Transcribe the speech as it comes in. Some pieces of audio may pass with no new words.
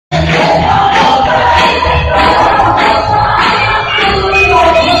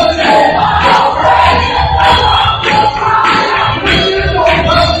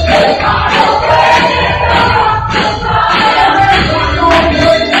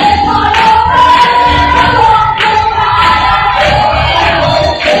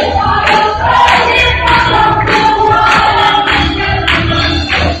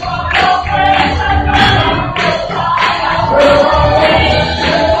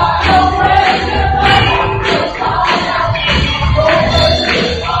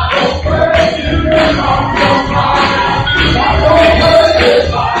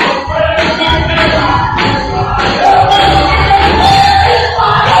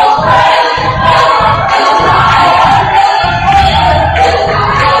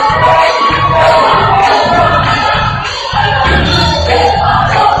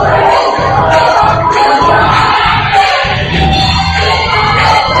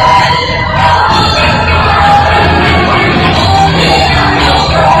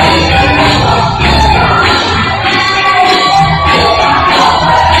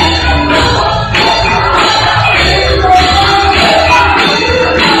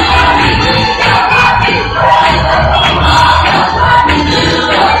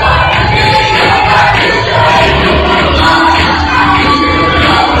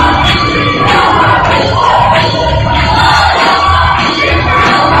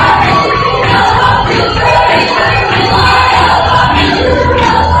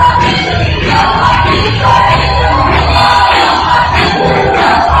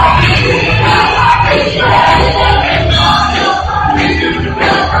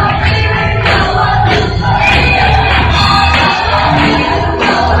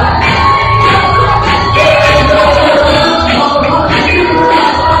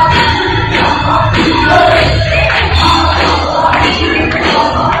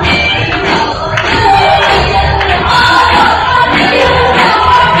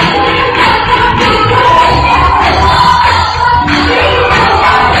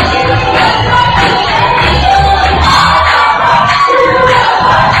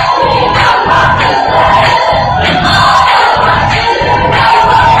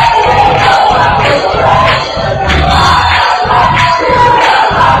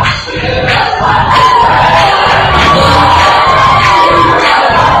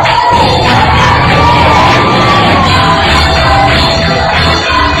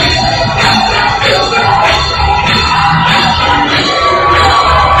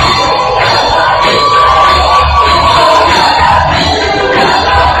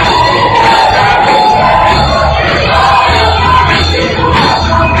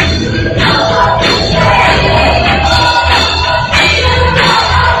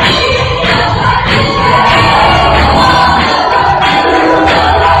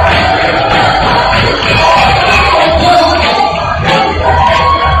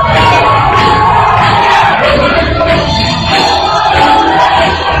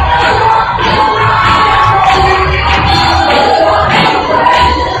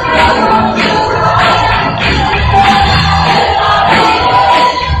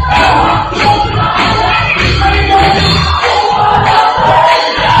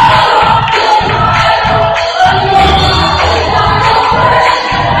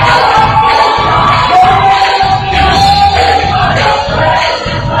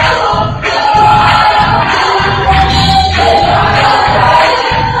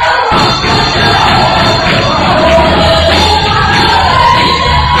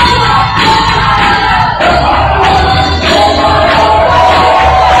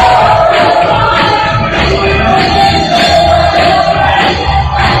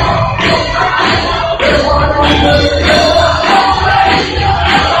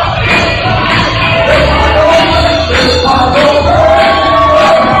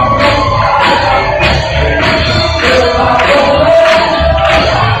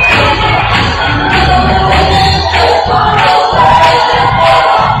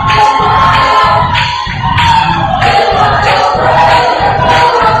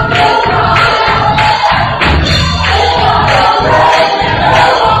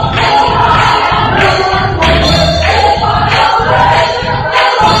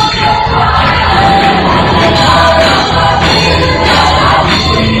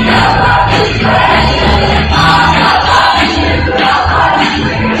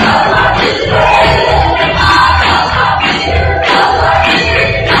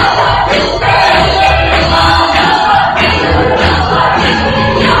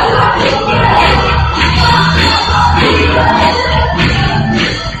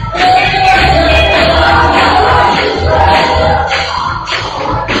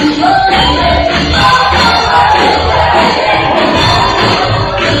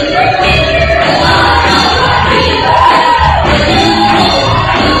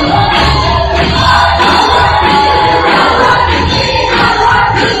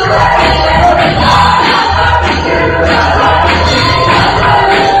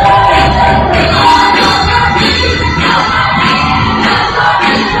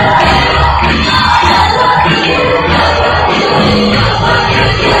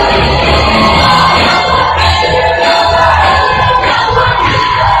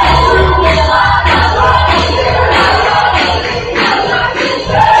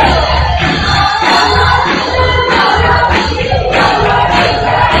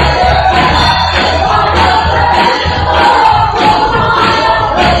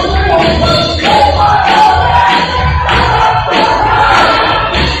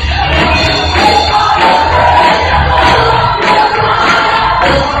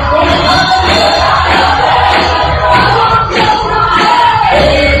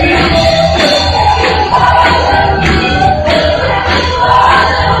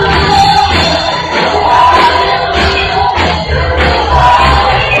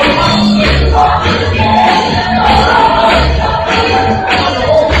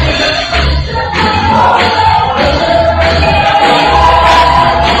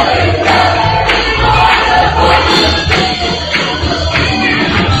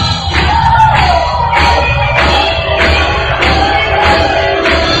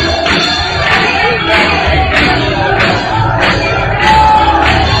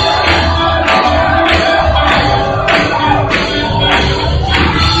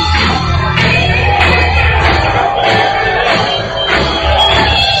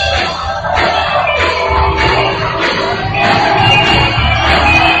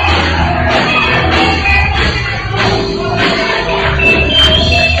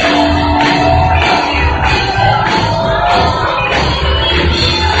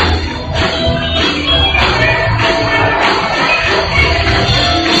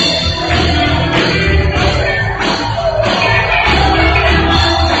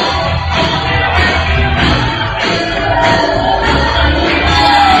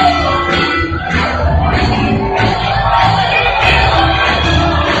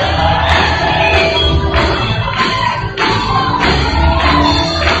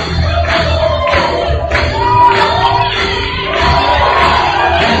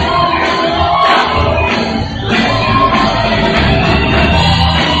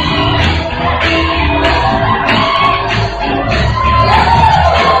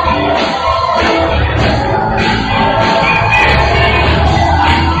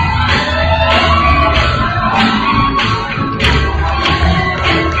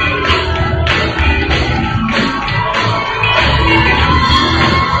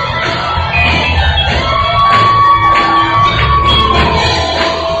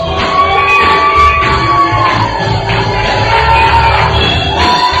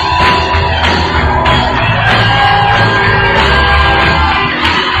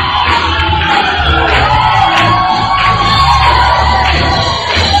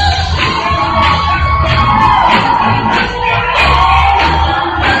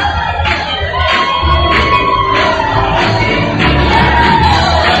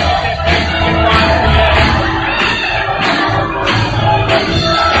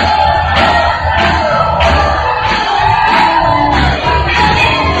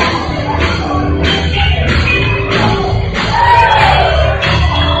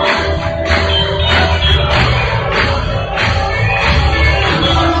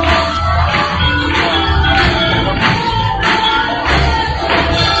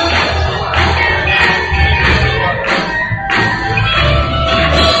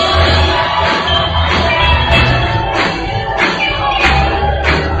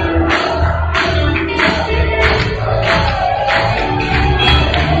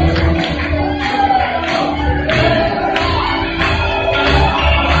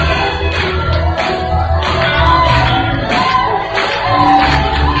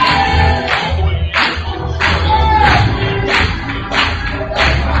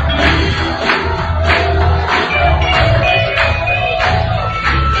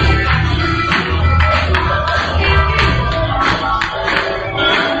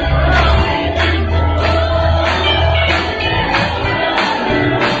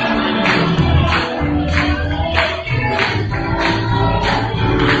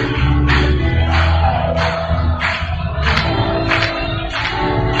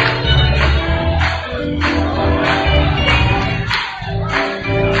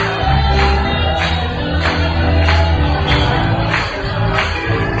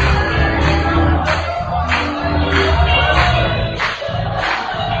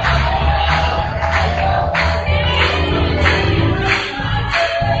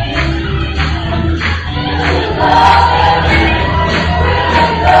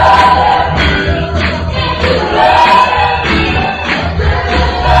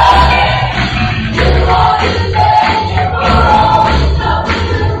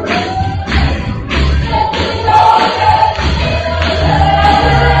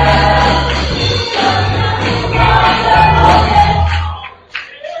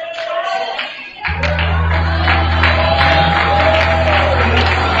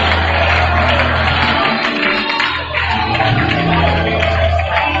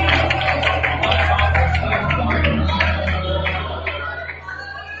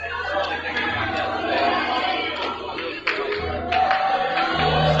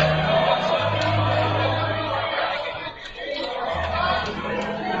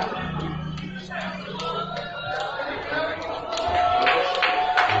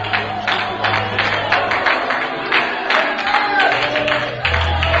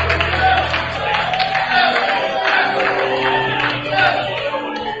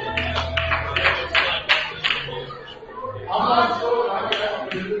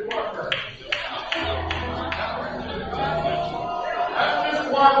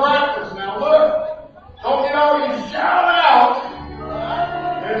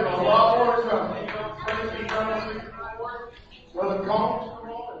blessing. Brother Combs, come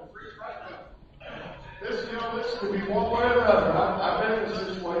on and preach right now. This could be one way or another. I've been in a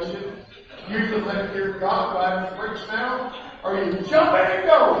situation. You can let hear God, do I have to preach now? Or you jumping and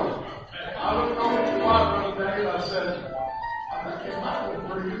going? I looked over at the wife the other day and I said, I think it might be a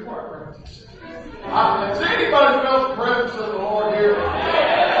pretty good work practice. Has anybody felt the presence of the Lord here?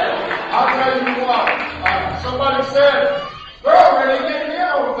 I'll tell you what, somebody said, they're already getting in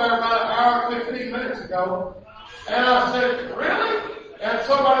over there about an hour and 15 minutes ago. And I said, really? And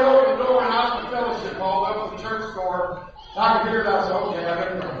somebody opened the door and I was the fellowship hall, up the church door. I could hear it. I said, okay, I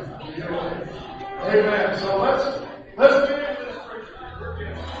better go. Amen. So let's get into this preacher.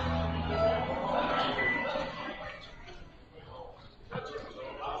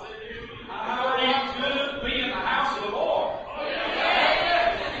 How it's good to be in the house of the Lord.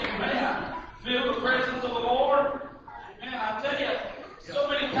 Amen. Feel the presence of the Lord. Man, I tell you, so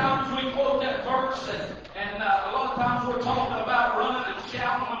many times we quote that verse, and a lot of times we're talking about running and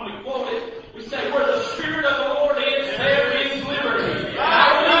shouting when we quote it. We say, where the Spirit of the Lord is, there is liberty.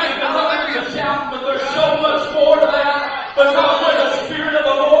 I believe in running and shouting, but there's so much more to that. Because where the Spirit of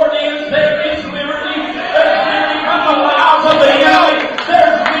the Lord is, there is liberty. There's liberty from the wiles of the enemy.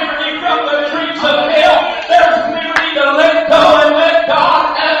 There's liberty from the dreams of hell. There's liberty to let go and let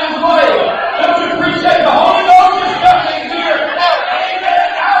God have His way. Don't you appreciate the Holy Ghost is coming here? Amen.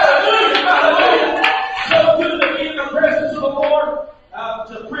 Hallelujah. Hallelujah. So good to be in the presence of the Lord.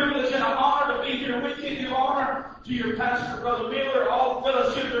 It's a privilege and an honor to be here with you. Give honor to your pastor, Brother Miller, all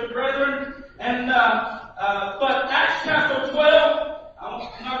fellowship and brethren. And but Acts chapter 12, I'm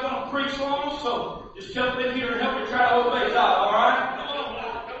not going to preach long, so just jump in here and help me try to obey God, all right?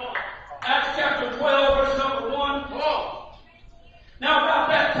 Come on. Acts chapter 12, verse number 1. Now about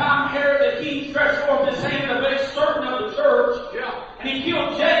that time, Herod the king stretched forth his hand to make certain of the church, and he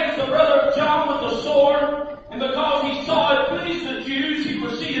killed James, the brother of John, with the sword. And because he saw it pleased the Jews, he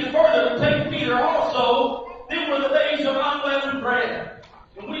proceeded further to take Peter also. Then were the days of unleavened bread.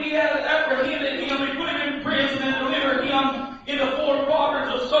 And when he had apprehended him, he put him in prison and delivered him into 4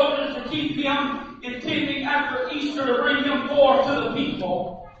 quadrants of soldiers to keep him, intending after Easter to bring him forth to the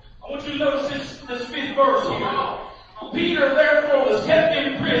people. I want you to notice this 5th verse here. Peter therefore was kept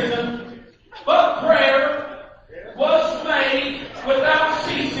in prison, but prayer was made without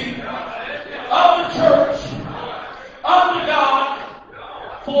ceasing of the church unto God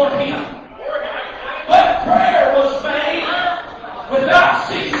for him. But prayer was made without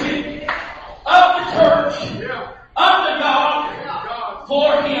ceasing of the church unto God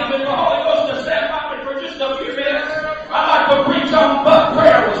for him. And the Holy Ghost has sat by me for just a few minutes. I'd like to preach on but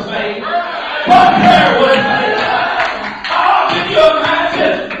prayer was made. But prayer was made. Can you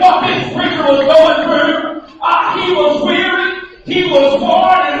imagine what this preacher was going through? He was weary, he was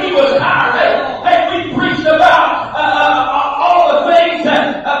worn, and he was tired. Hey, we preached about all the things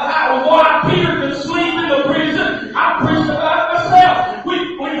that why Peter could sleep in the prison. I preached about it myself.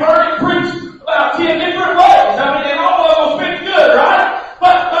 We've heard it preached about 10 different ways. I mean, and all of them's been good, right?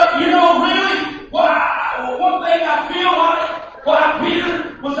 But you know, really, one thing I feel like why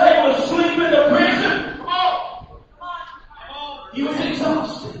Peter was able to sleep in the prison. He was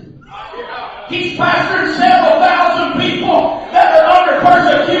exhausted. He's pastored several thousand people that are under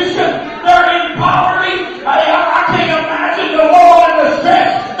persecution. They're in poverty. I can't imagine the load and the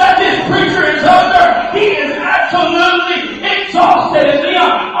stress that this preacher is under. He is absolutely exhausted. And then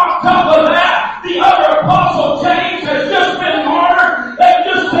on top of that, the other apostle James has just been martyred. They've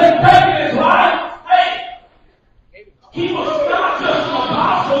just been taking his life. Hey, he was not just an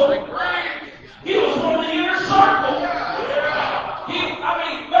apostle. He was from the inner circle.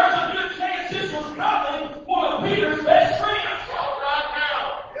 There's a good chance this was probably one of Peter's best friends.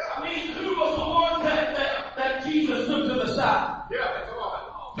 Who was the one that Jesus took to the side?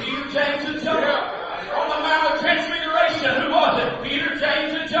 Peter, James, and John. On the Mount of Transfiguration, who was it? Peter,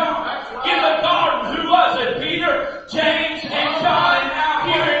 James, and John. In the garden, who was it? Peter, James, and John. And now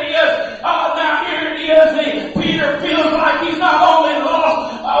here it is. Peter feels like he's not only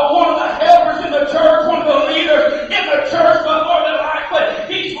lost one of the helpers in the church, one of the leaders in the church, but more than likely,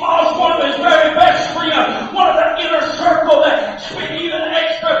 he's lost one of his very best friends, one of the inner circle that spent even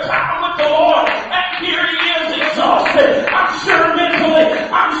extra time with the Lord. And here he is exhausted. I'm sure mentally,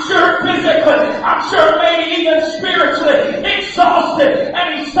 I'm sure physically, I'm sure maybe even spiritually exhausted.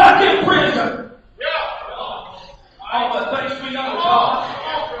 And he's stuck in prison. Oh, but thanks be unto God,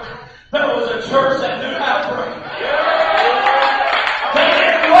 there was a church that knew how to pray. They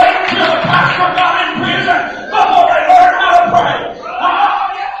didn't wait until the pastor got in prison before they learned how to pray.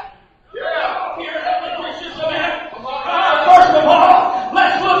 Here, let me preach this a minute. First of all,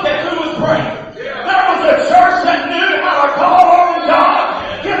 let's look at who was praying. There was a church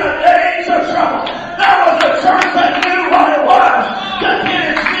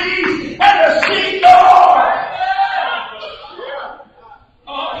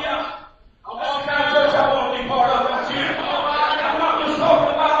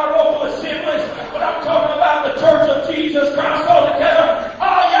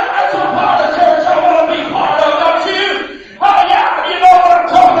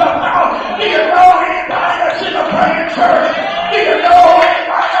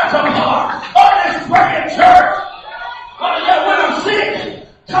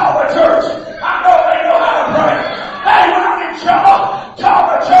Call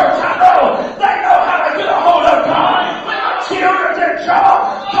the church. I know they know how to get a hold of God. When the children's in trouble,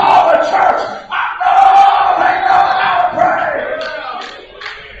 call the church. I know they know how to pray.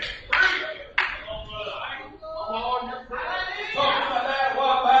 Talking to my dad a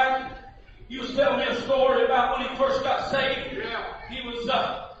while back, he was telling me a story about when he first got saved. He was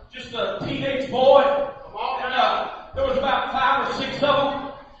just a teenage boy, and there was about 5 or 6 of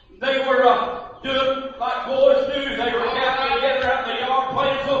them. They were doing like boys do. They were gathered together out in the yard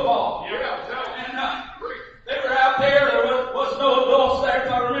playing football. And they were out there. There was no adults there,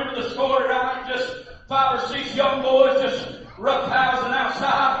 if I remember the story right. Just 5 or 6 young boys just roughhousing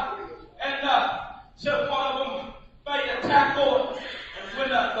outside. And so one of them made a tackle. And when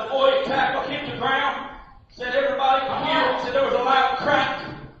the boy tackle hit the ground, said everybody could hear it. Said there was a loud crack.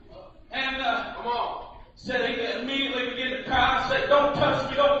 And said he immediately began to cry. Said, "Don't touch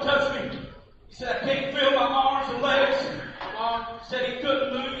me, don't touch me." He said, "I can't feel my arms and legs." Said he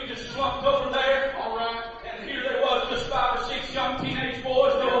couldn't move. He just slumped over there. And here there was, just 5 or 6 young teenage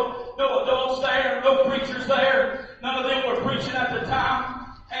boys. No adults there, no preachers there. None of them were preaching at the time.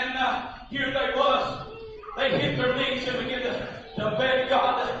 And here they was. They hit their knees and began to beg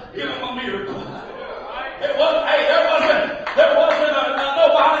God to give them a miracle. There wasn't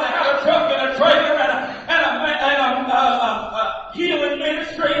nobody that had a truck and a trailer and a healing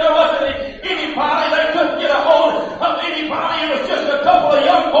ministry. There wasn't anybody. They couldn't get a hold of anybody. It was just a couple of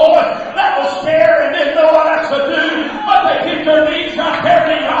young boys that was scared and didn't know what else to do. But they hit their knees right there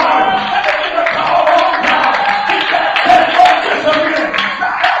in the yard and they began to call on God. He said, just a minute.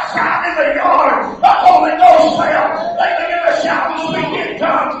 Right outside in the yard, the Holy Ghost fell. They began to shout and speak in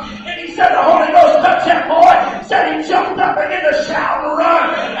tongues. And he said the Holy Ghost touched that boy. Said he jumped up and began to shout and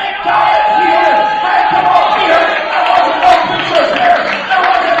run. And God is healing. Hey, come on here. There wasn't no preachers there. There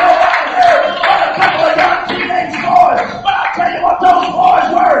wasn't nobody there but a couple of young teenage boys. But I'll tell you what those boys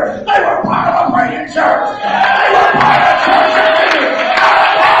were. They were part of a praying church. They were part of a church that knew.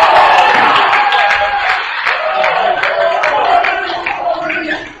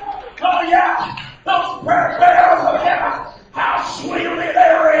 Oh yeah, those prayer bells of heaven, how sweetly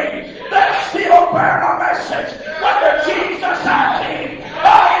they ring. They're still bearing a message under Jesus our King.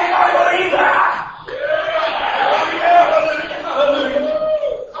 Oh, anybody believe that? Hallelujah.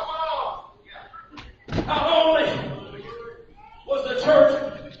 Not only was the church,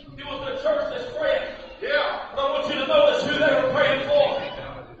 it was the church that's praying. But I want you to notice who they were praying for.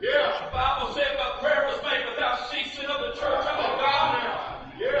 The Bible said, "But prayer was made without ceasing of the church of God."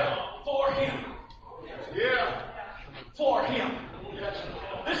 For him. For him.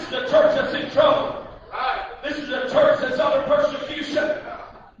 This is the church that's in trouble. This is the church that's under persecution.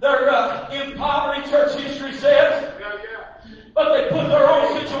 They're impoverished, church history says. But they put their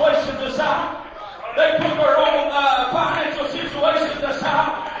own situations aside. They put their own financial situations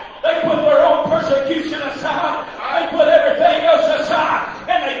aside. They put their own persecution aside. They put everything else aside.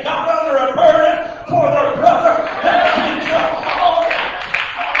 And they got under a burden for their brother that's in trouble.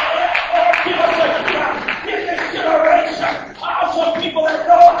 Give us a gift in this generation. Also people that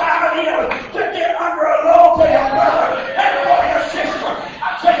know how it is to get under a load for your brother and for your sister.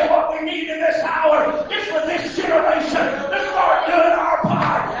 I tell you what we need in this hour is for this generation to start doing our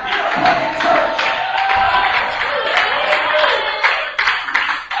part in a praying church.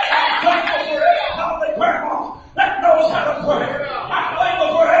 I'm thankful for every godly grandma that knows how to pray. I'm thankful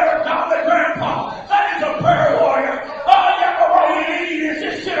for every godly grandpa that is a prayer warrior. Oh yeah, but what we need is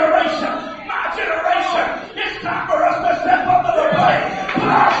this generation. Generation, it's time for us to step up to the plate, put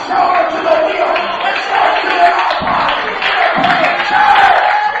our shoulder to the wheel, and start doing our part in a praying church.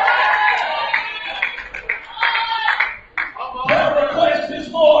 Their request is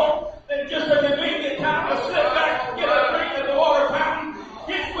more than just a convenient time to sit back and get a drink at the water fountain.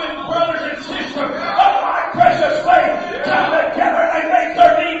 It's when brothers and sisters of my precious faith come together and they make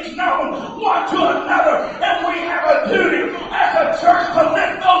their needs known one to another, and we have a duty as a church to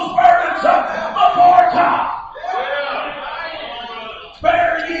lift those burdens up before God.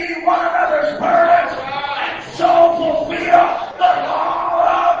 Bear ye one another's burdens and so fulfill the law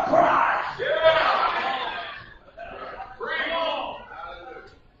of Christ.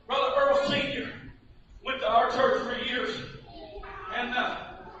 Brother Earl Sr. went to our church for years, and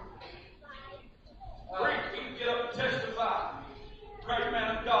he can get up and testify. Great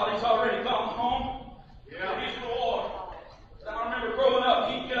man of God, he's already gone home. He's the Lord. I remember growing up,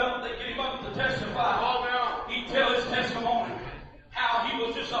 he'd get up, they'd get him up to testify. He'd tell his testimony, how he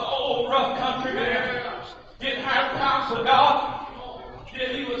was just an old rough country man. Didn't have time for God.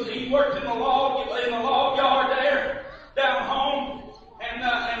 He worked in the log yard there, down home,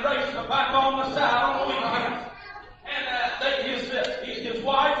 and raised tobacco on the side on the weekends. And his his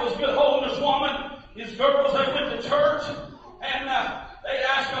wife was a good holiness woman. His girls, they went to church, and they'd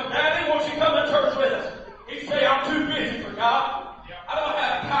ask him, Daddy, won't you come to church with us? He'd say, I'm too busy for God. I don't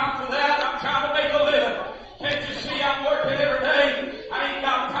have time for that. I'm trying to make a living. Can't you see I'm working every day? I ain't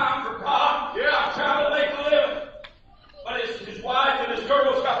got time for God. I'm trying to make a living. But his wife and his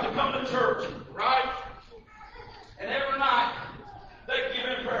girls got to come to church. Right? And every night, they'd give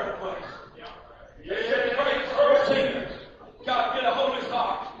him prayer requests. They said, pray for Earl Senior. God, get a hold of his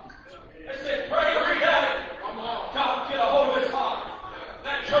heart. They said, pray for your daddy. God, get a hold of his heart.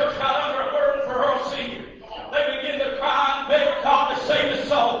 That church got under a burden for Earl Senior. They began to cry and beg God to save his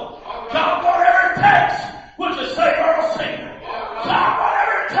soul. God, whatever it takes, would you save Earl Senior? God,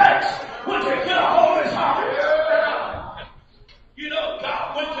 whatever it takes, would you get a hold of his heart? You know,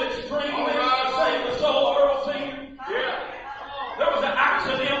 God went to extreme lengths to save the soul of Earl Senior. There was an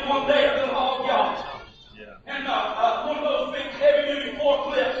accident one day at the log yacht. And one of those big heavy-duty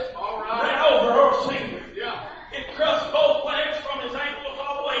forklifts ran over Earl Senior. It crushed both legs from his ankles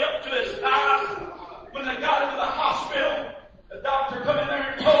all the way up to his thighs. When they got him to the hospital, the doctor come in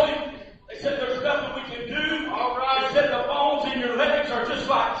there and told him, they said, there's nothing we can do. They said, the bones in your legs are just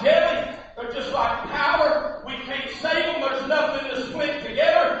like jelly. They're just like powder. We can't save them. There's nothing to split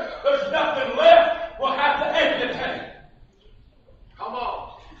together. There's nothing left. We'll have to amputate. Come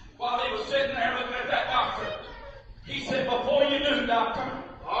on. While he was sitting there looking at that doctor, he said, before you do, doctor,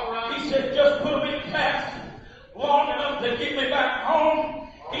 he said, just put me in cast long enough to get me back home.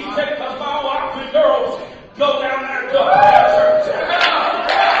 He said, because my wife and girls go down there to a prayer service.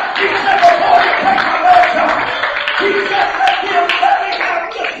 He said, before you take my legs off, he said, let me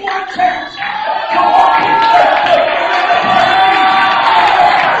have just one chance. Come on, he said,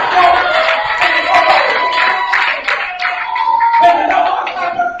 and you know what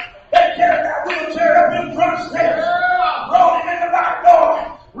happened? They carried that wheelchair up in front stairs, rolled him in the back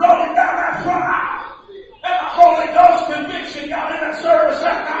door, rolled him down that front aisle. And the Holy Ghost conviction got in the service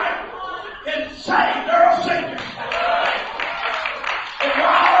that night and saved Earl Senior. And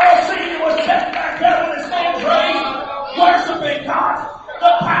while Earl Senior was sitting back there with his hands raised, worshiping God,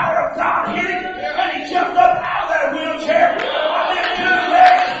 the power of God hit him, and he jumped up out of that wheelchair on them two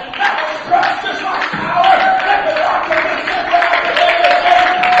legs that was crushed just like power, and the doctor was sitting there at the end of his head.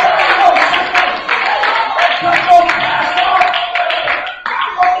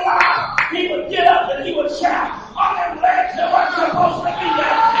 He would get up and he would shout on them legs that weren't supposed to be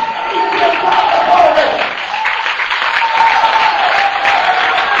there. He would God the Holy.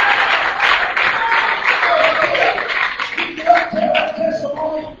 He'd get up, tell that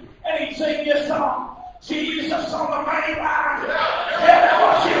testimony, and he'd sing this song. Jesus on the main line. Tell me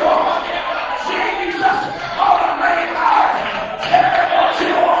what you want. Jesus on the main line. Tell me what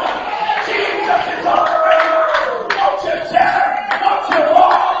you want. Jesus is on the main line. Won't you tell me what you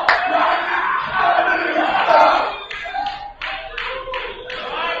want?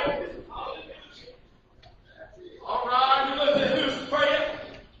 All right, we looked at who's praying.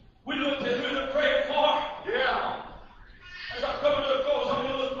 We looked at who they're praying for. Yeah. As I'm coming to the close, I'm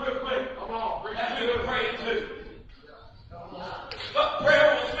going to look real quick. Come on, at who they're praying to. But prayer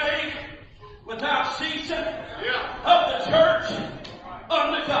was made without ceasing of the church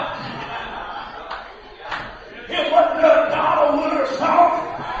unto God. It wasn't a God of wood or stone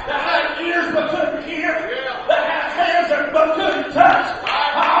that had ears but couldn't hear, that had hands but couldn't touch.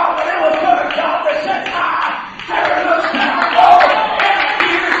 Oh, but it was good God that said, never looks down low, and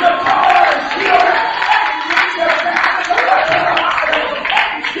hears the call of his children, and reaches down to the rest of the Bible,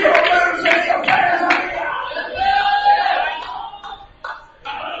 and still moves in the affairs of God.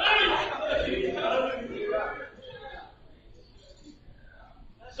 Hallelujah. Hallelujah.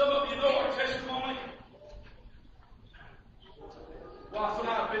 Some of you know our testimony. Wife and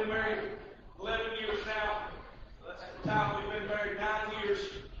I have been married 11 years now. That's the time we've been married 9 years.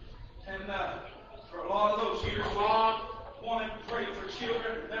 And for a lot of those years, we wanted to pray for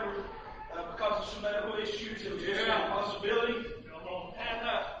children. Never, because of some medical issues, it was just not a possibility. And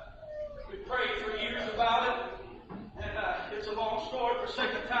we prayed for years about it. And it's a long story for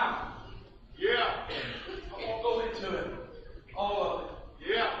sake of time. Yeah. I won't go into it. All of it.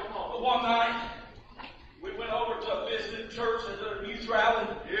 Yeah, come on. But one night, we went over to a visiting church at a youth rally.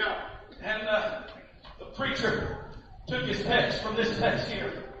 Yeah. And the preacher took his text from this text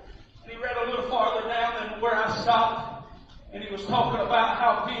here. And he read a little farther down than where I stopped. And he was talking about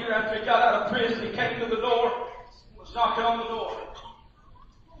how Peter, after he got out of prison, he came to the door, was knocking on the door.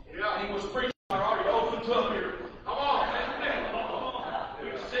 Yeah. And he was preaching. I already opened to him here. Come on.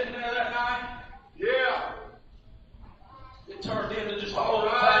 We were sitting there that night. Yeah. It turned into just an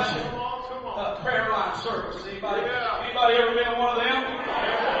old-fashioned prayer line service. Anybody ever been in one of them?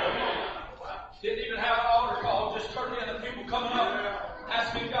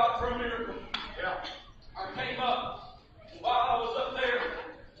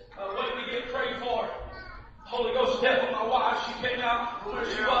 where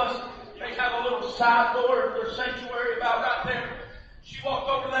she was. They have a little side door, their sanctuary about right there. She walked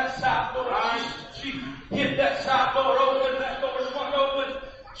over to that side door. She hit that side door open. That door swung open.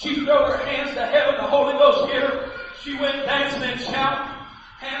 She threw her hands to heaven. The Holy Ghost hit her. She went dancing and shouting.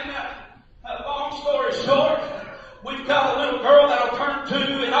 And long story short, we've got a little girl that'll turn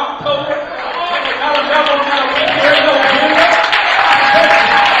 2 in October. And we got a devil now in here in November.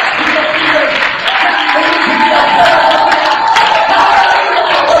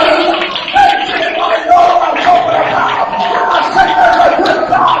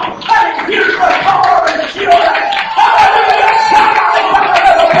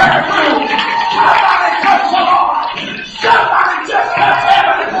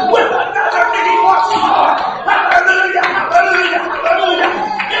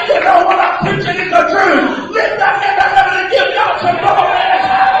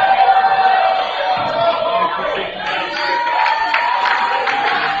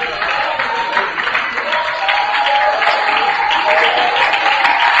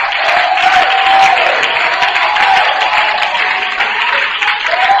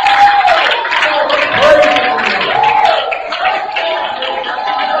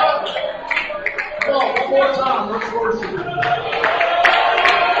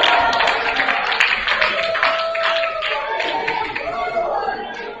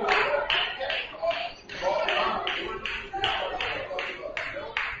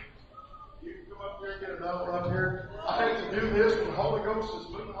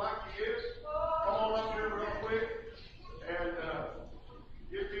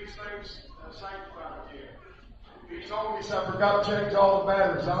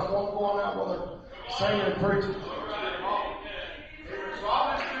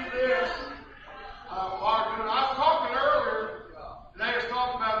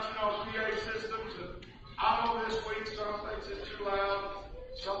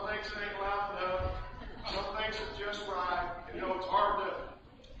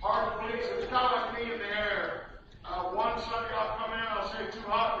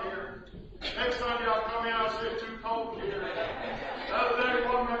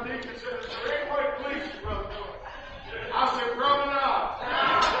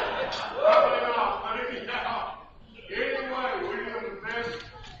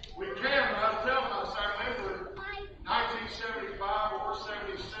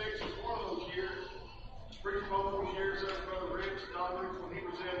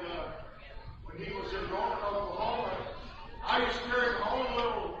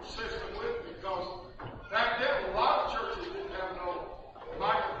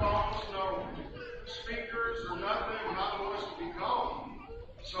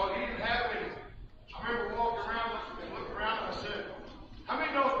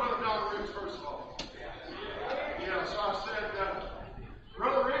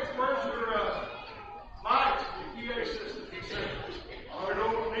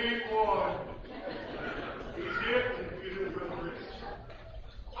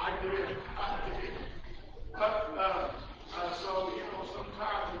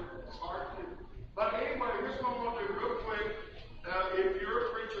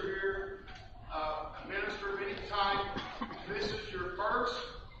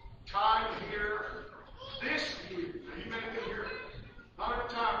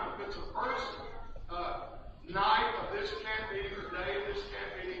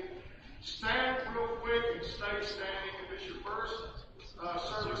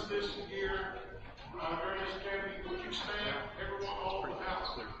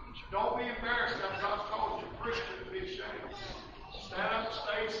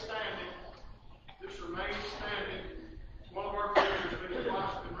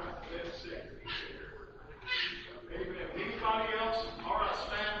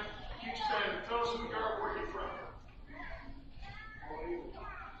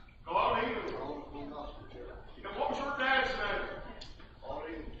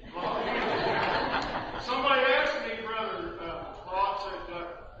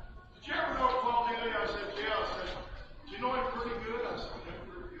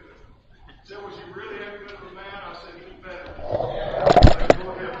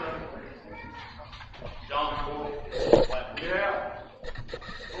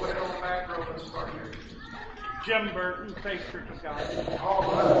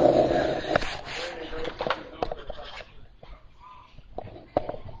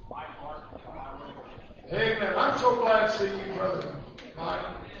 Amen. I'm so glad to see you, Brother Mike.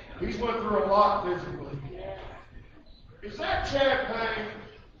 He's went through a lot physically. Is that champagne?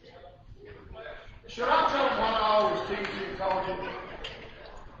 Should I tell him what I always teach you and call him?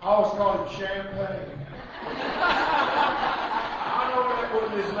 I always call him champagne. I know that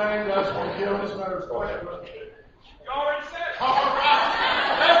wasn't his name. That's what killed his marriage. Go ahead, brother. You already said it. All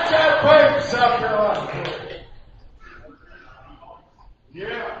right. That's Chad Payne, South Carolina.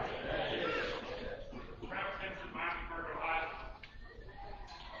 Yeah.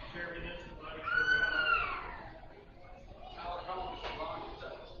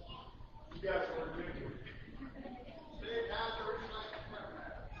 You guys are ridiculous.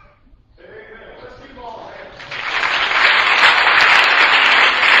 Let's keep on.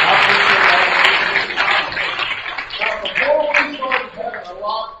 Now, before we start having a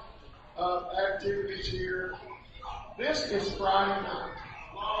lot of activities here, this is Friday night.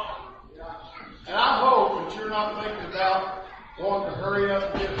 And I hope that you're not thinking about wanting to hurry up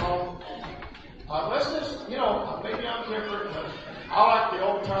and get home. Let's just, maybe I'm different, but I like the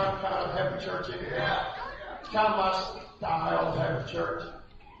old time kind of having church anyhow. It's kind of my style of having church.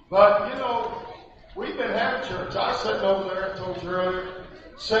 But, we've been having church. I was sitting over there, I told you earlier,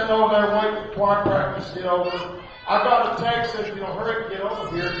 sitting over there waiting for choir practice to get over. I got a text that said, hurry up and get over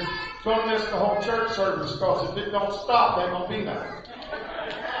here. Going to miss the whole church service because if it don't stop, there ain't going to be nothing.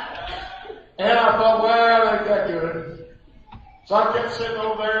 And I thought, well, ain't that good. So I kept sitting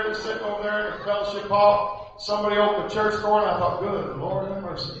over there in the fellowship hall. Somebody opened the church door and I thought, good, Lord have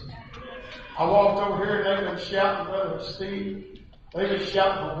mercy. I walked over here and they've been shouting, Brother Steve. They've been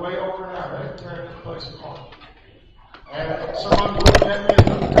shouting from way over an hour. They're tearing the place apart. And someone looked at me and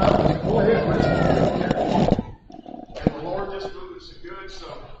looked out and said, go ahead, Richard. And the Lord just moved us so good. So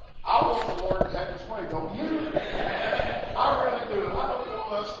I want the Lord to have his way, don't you? I really do. I don't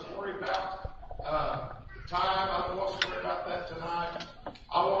want us to worry about time. I don't want us to worry about that tonight.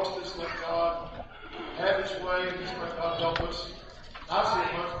 I want us to just let God have his way and just let God help us. I see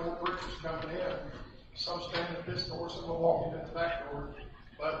a bunch more preachers coming in. Some standing at this door, some are walking at the back door.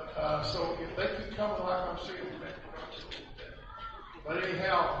 But, so if they keep coming like I'm seeing them, but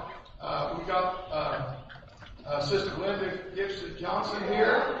anyhow, we got, Sister Linda Gibson Johnson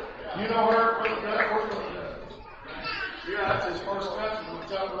here. You know her? Yeah, that's his first cousin. We'll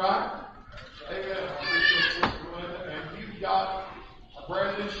tell her, right? Amen. I appreciate Sister Linda. And you've got a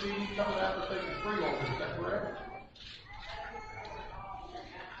brand new CD coming out that they can pre-order. Is that correct?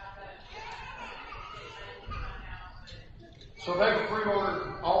 So they can pre-order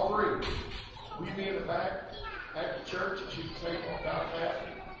all three. We'd be in the back at the church and she can say more about that.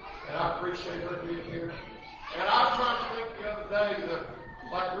 And I appreciate her being here. And I was trying to think the other day that,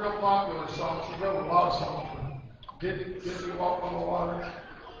 like real popular songs, she wrote a lot of songs. Didn't you walk on the water?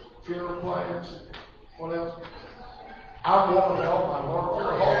 Funeral plans. What else? I'm one of them, my Lord.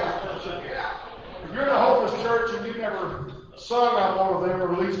 If you're in a homeless church and you never sung on one of them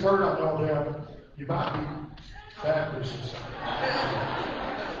or at least heard on one of them, you might be Baptist or something.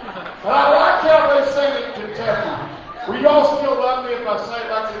 And I like how they sing it in Kentucky. Will y'all still love me if I say it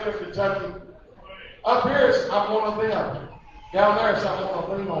like they do in Kentucky? Up here, I'm one of them. Down there, it's I'm one of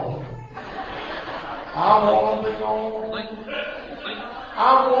them on. I'm one of them on.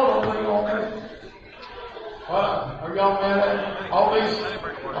 I'm one of them on. Are y'all mad at me?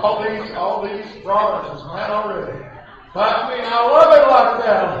 All these brothers is mad already. But I mean, I love it like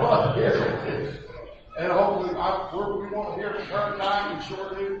that. I love it. And hopefully, we want to hear from her tonight. We sure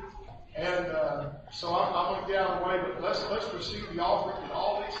do. And so I'm going to get out of the way. But let's receive the offering and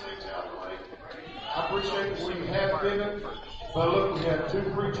all these things out of the way. I appreciate what you have given. But look, we had two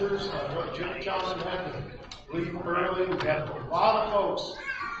preachers. Jimmy Johnson had to leave early. We had a lot of folks.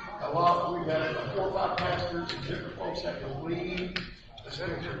 We had 4 or 5 pastors and different folks had to leave. They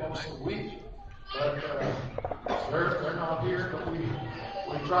stayed here most of the week. But they're not here. But we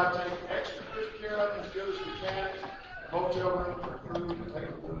try to take extra good care of them as good as we can. Hotel room for food,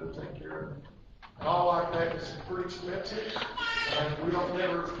 take care of them. And all like that is pretty expensive. And I don't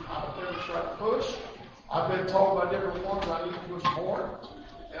never try to push. I've been told by different ones I need to push more.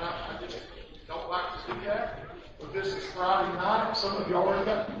 And I just don't like to do that. But this is Friday night. Some of you already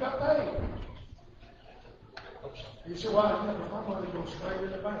got paid. You say, well, my money goes straight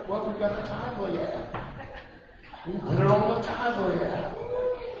in the bank. Well, we got a timely app. We put it on the timely app.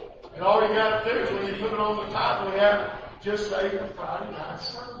 And all you got to do is when you put it on the timely app, just say the Friday night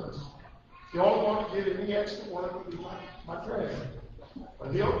service. The only one to get any extra work would be my treasurer.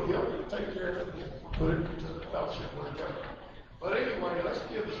 But he'll take care of it and put it into the fellowship where it goes. But anyway, let's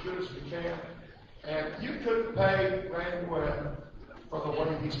give as good as we can. And you couldn't pay Randy Webb for the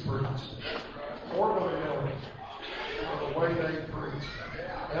way he's preached. Or Billy Miller for the way they preach.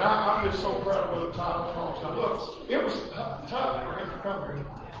 And I'm just so proud of the title songs. Now look, it was tough for him to come here.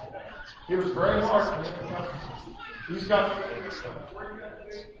 It was very hard for him to come here. He's got to do this stuff.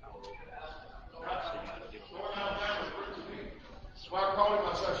 So I called him.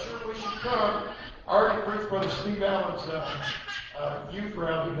 I said, sure, we should come. I already preached Brother Steve Allen's youth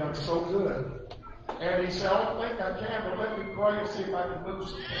round. He done so good. And he said, I don't think I can, but let me pray and see if I can move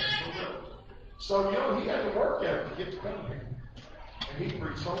some things. So, you know, he had to work at it to get to come here. And he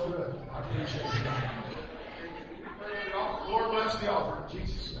preached so good. I appreciate it. The Lord bless the offering in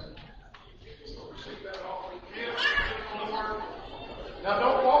Jesus' name. So receive that offering. Give to the Lord. Now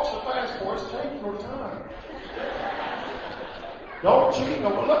don't walk so fast, boys. Take your time. Don't cheat. No,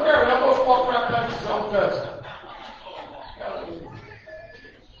 look there. We almost walked right past his own cousin.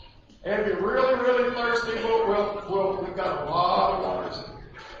 And if you're really, really thirsty, we've got a lot of waters.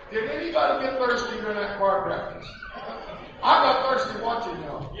 Did anybody get thirsty during that choir practice? I got thirsty watching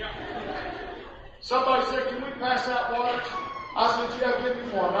y'all. Somebody said, can we pass out water? I said, yeah, give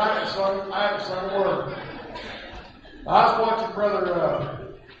me one. I haven't sung a word. I was watching Brother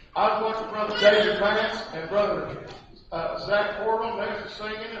David Vance and Brother Zach Fordham. They were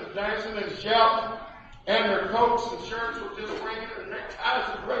singing and dancing and shouting, and their coats and shirts were just ringing, and their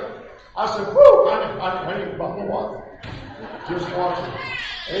ties were great. I said, whoo! I need a bottle of water. Just watching.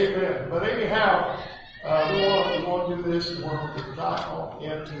 Amen. But anyhow, we want to do this, and we're going to dive on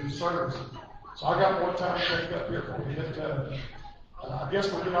into service. So I got one time to take up here for you. I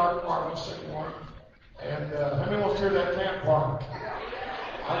guess we'll get our part of the second one. And how many wants to hear that campfire?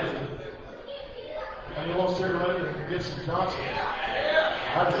 I do. How many wants to hear Linda and Gibson Johnson?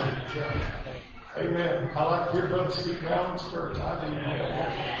 I do. Yeah. Amen. I like to hear Brother Steve Allen's church. I do.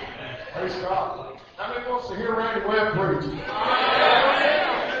 Praise God. How many wants to hear Randy Webb preach?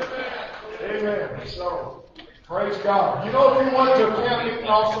 Amen. So, praise God. You know, if you went to a camp meeting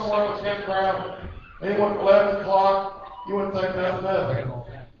off somewhere on the campground, and you went at 11 o'clock, you wouldn't think nothing of it.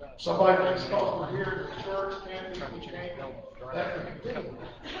 Somebody thinks, because we're here at the church, camp meeting, that can continue.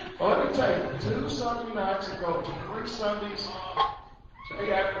 Well, let me tell you, 2 Sunday nights ago, 3 Sundays,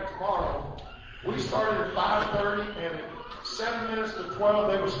 day after tomorrow, we started at 5:30, and at 7 minutes to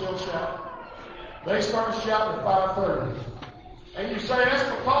 12, they were still shouting. They started shouting at 5:30. And you say, that's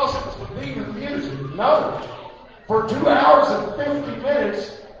because it was the beat of music. No. For 2 hours and 50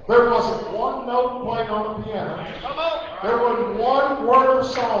 minutes, there wasn't one note played on the piano. There wasn't one word of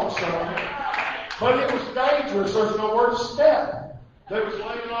song sung. But it was dangerous. There's no word step. They was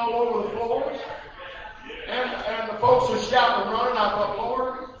laying all over the floor. And the folks were shouting and running. I thought,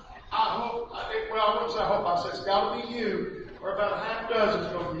 Lord, I wouldn't say I hope. I said, it's got to be you, or about a half dozen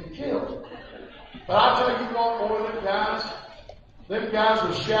is going to be killed. But I tell you what, boy, them guys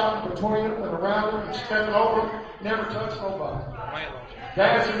were shouting between them and around them and stepping over them, never touched nobody.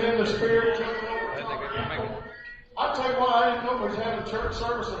 Dancing in the spirit, jumping over. I tell you what, I didn't know we was having a church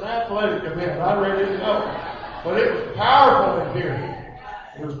service and athletic event. I really didn't know. But it was powerful in here.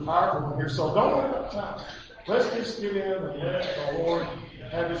 It was powerful in here. So don't let that time. Let's just get in and let the Lord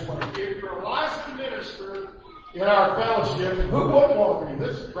have His way. If you're a licensed minister in our fellowship, who wouldn't want to be?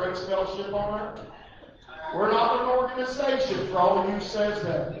 This is the greatest fellowship on earth. We're not an organization for all of you who says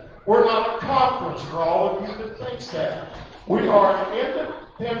that. We're not a conference for all of you that thinks that. We are an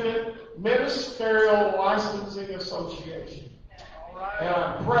independent ministerial licensing association. And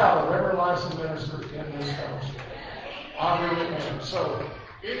I'm proud of every licensed minister in this fellowship. I really am. So,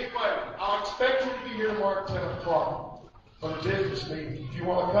 anyway, I'll expect you to be here tomorrow at 10 o'clock for the business meeting. If you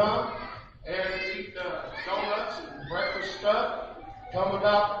want to come and eat donuts and breakfast stuff, come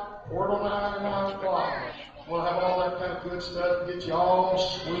about 4 to 9 and 9 o'clock. We'll have all that kind of good stuff to get you all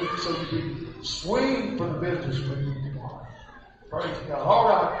sweet, so you be sweet for the business meeting tomorrow. Praise God. All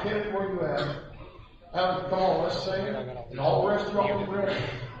right, Kennedy, where you at? Come on, let's sing it. And all the rest of y'all be ready.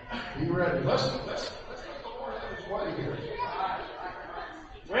 Be ready. Let's let the Lord have His way here.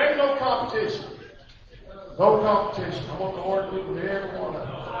 There ain't no competition. No competition. I want the Lord to move with every one of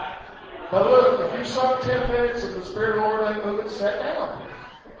them. But look, if you sung 10 minutes and the Spirit of the Lord ain't moving, sit down.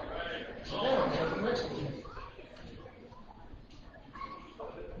 Sit down. Have the next one.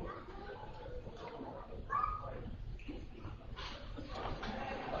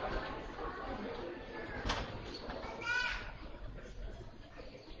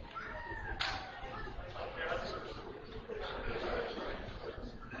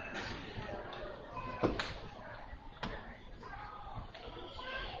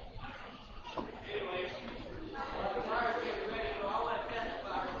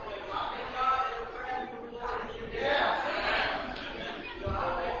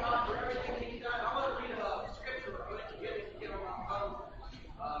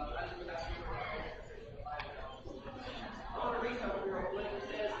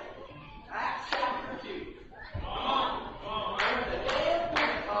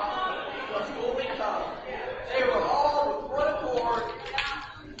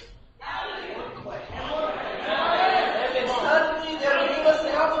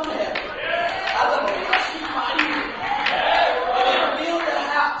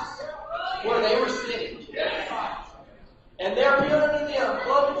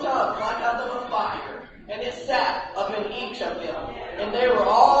 in each of them. And they were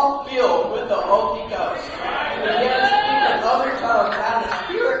all filled with the Holy Ghost. And began to speak in other tongues as the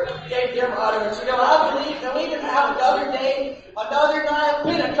Spirit gave them utterance. You know, I believe that we can have another day, another night of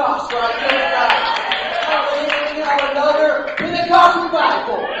Pentecost right here tonight. I believe we can have another Pentecost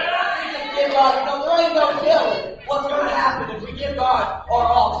revival. Give God, you know, there ain't no telling what's going to happen if we give God our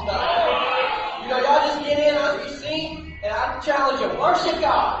all tonight. You know, y'all just get in as we sing, and I challenge you, worship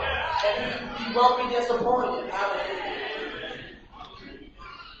God, and you won't be disappointed. Hallelujah.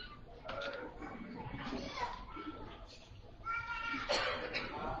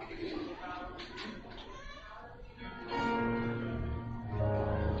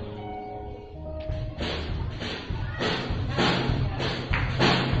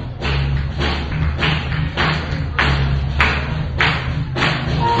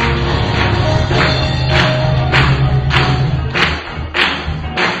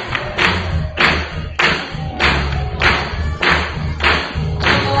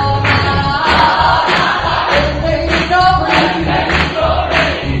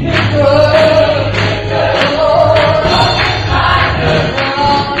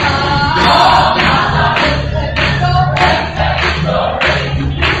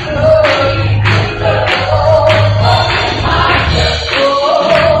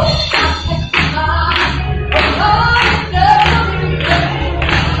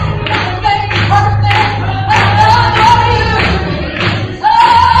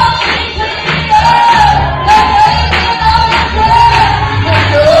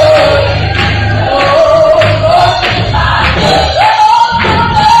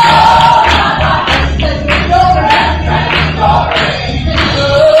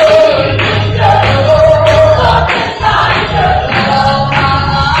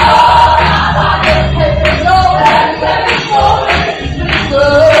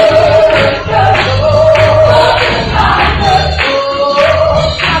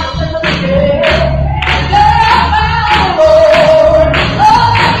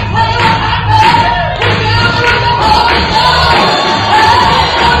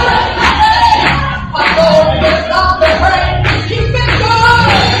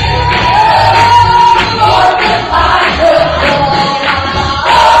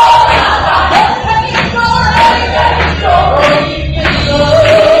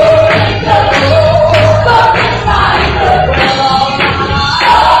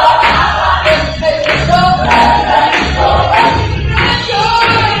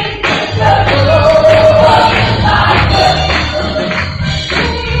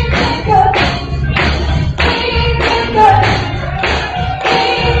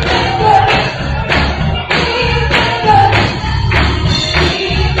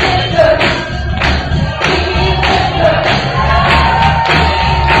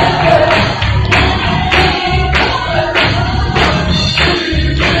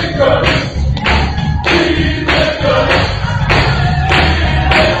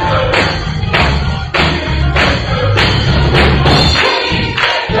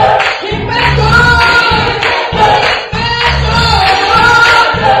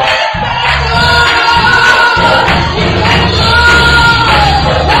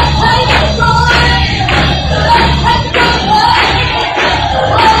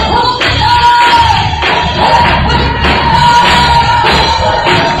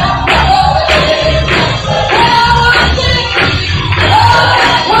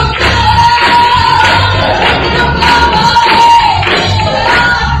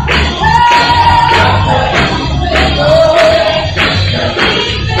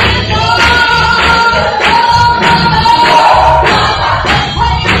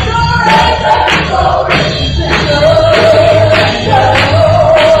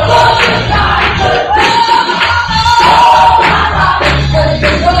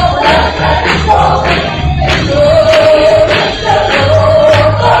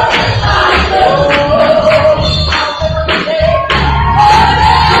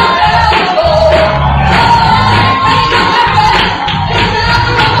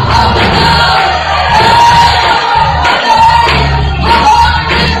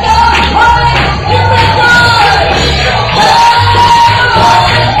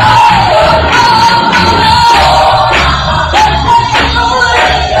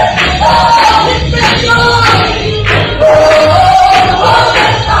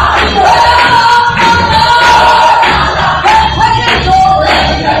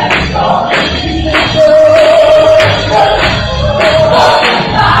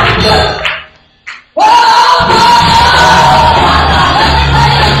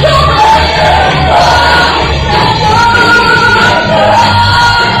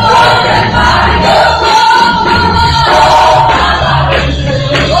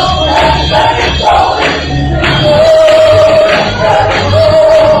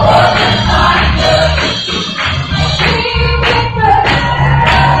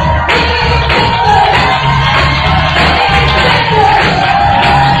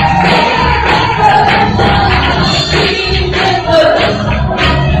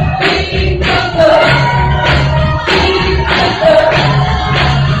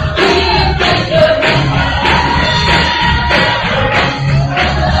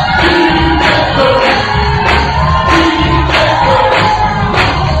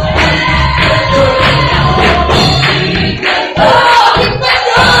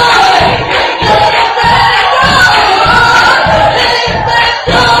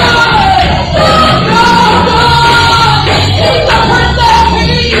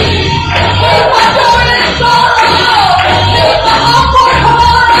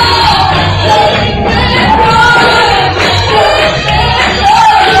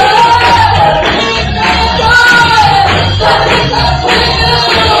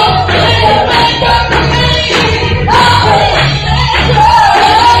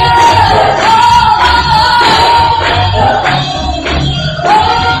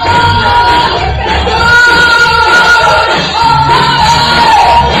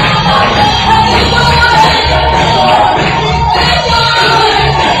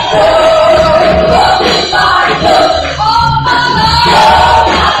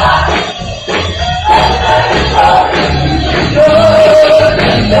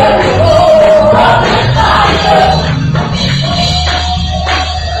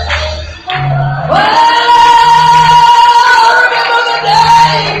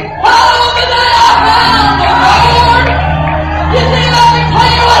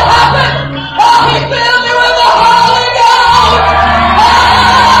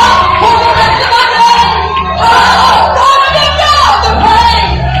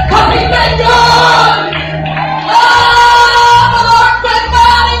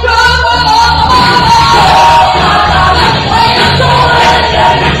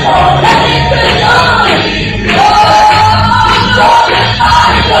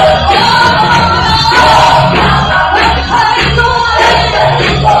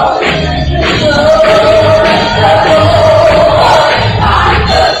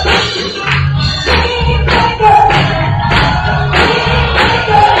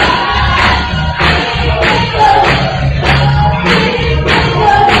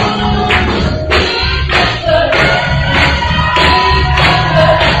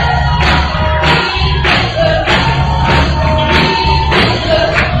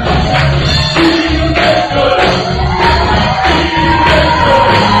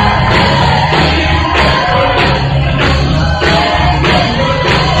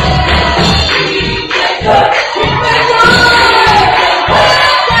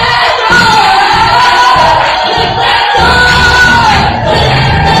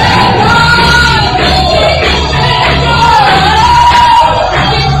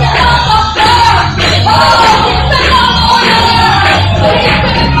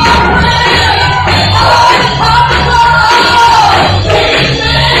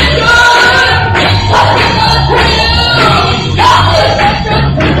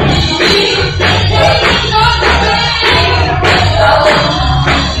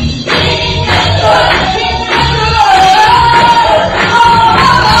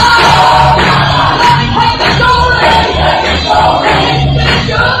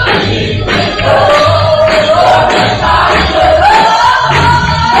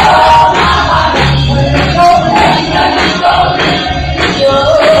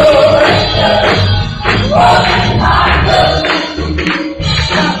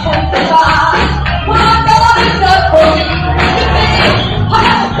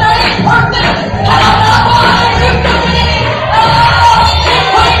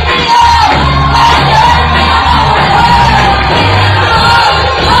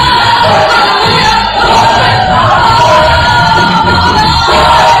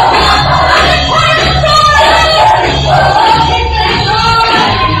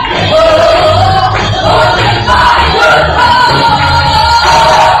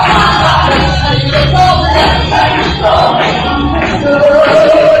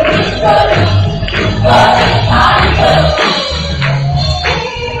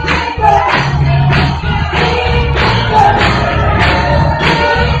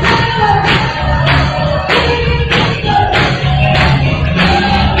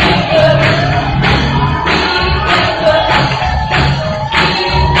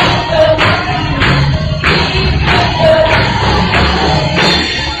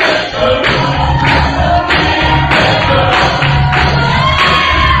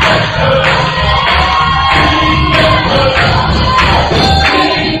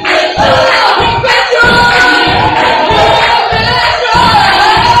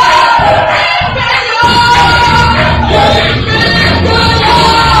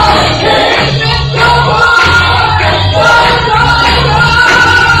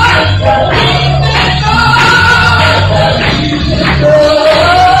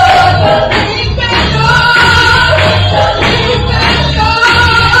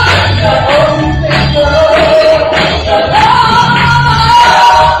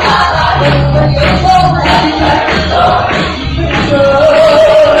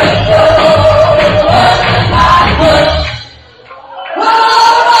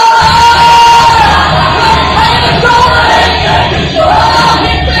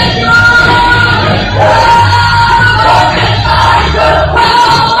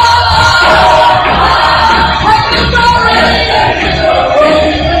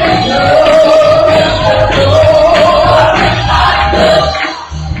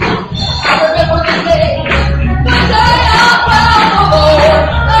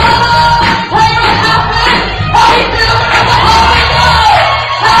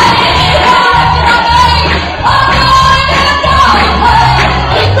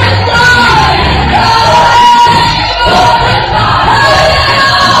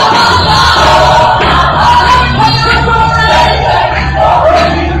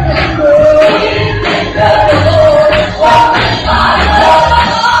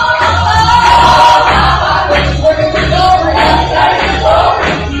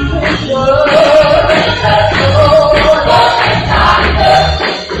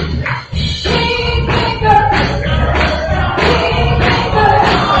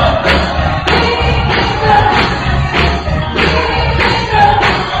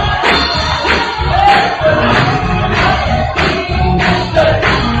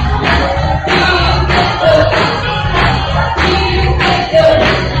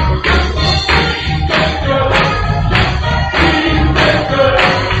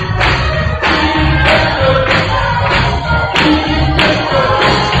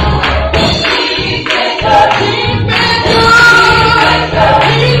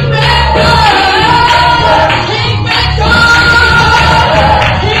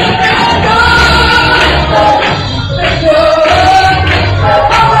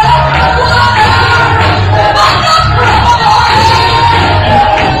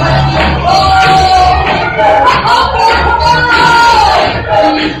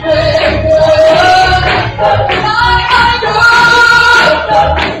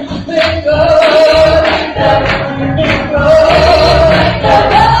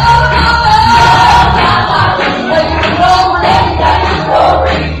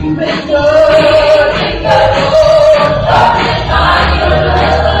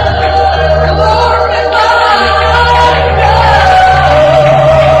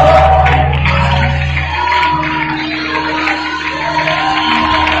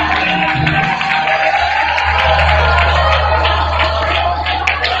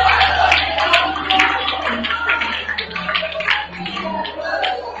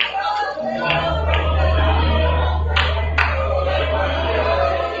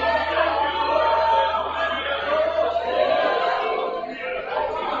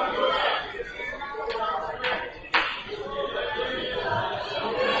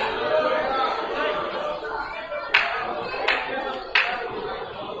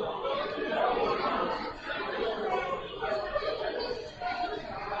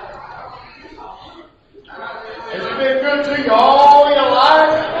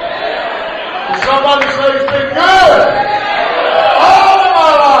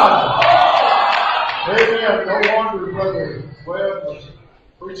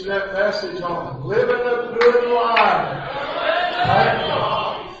 message on living a good life. Thank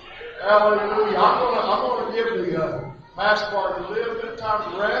God. Hallelujah. I'm gonna give the past part a little bit of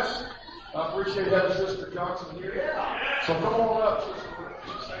time to rest. I appreciate having Sister Johnson here. So come on up, Sister.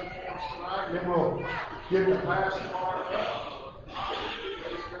 Sing for us tonight, and then we'll give the past part up.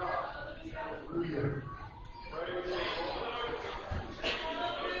 Praise God. Hallelujah. Praise the Lord.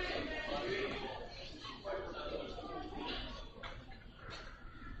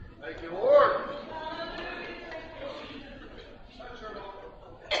 Thank you, Lord.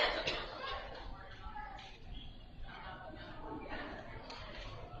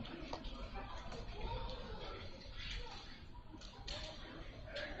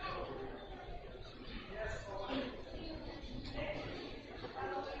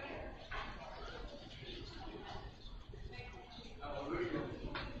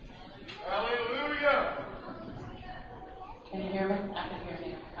 Hallelujah. Can you hear me? I can hear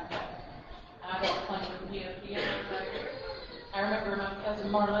you. Okay. I got plenty of you. I remember my cousin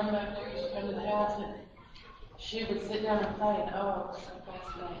Marlene back there used to come to the house and she would sit down and play, and oh, it was so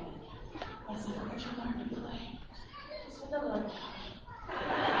fascinating. I said, where'd you learn to play? She said, the Lord taught me.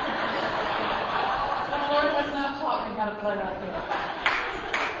 The Lord has not taught me how to play like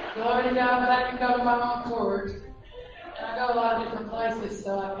that. Glory to God, but I can go to my own chords. And I go a lot of different places,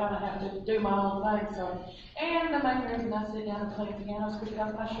 so I kind of have to do my own thing. So, and the main reason I sit down and play piano is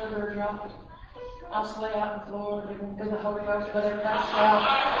because my sugar dropped. I'll slay out on the floor, do the Holy Ghost, but everybody shout.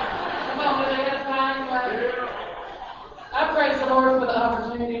 Come on, do they have time? I praise the Lord for the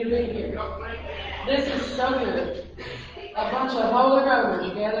opportunity to be here. This is so good. A bunch of holy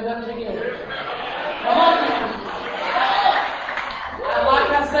rollers gathered up together. Come on, like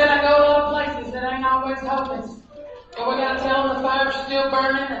I said, I go a lot of places that ain't always hopeless. But we gotta tell them the fire's still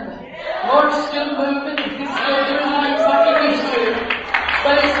burning and the Lord's still moving and He's still doing things like He used to.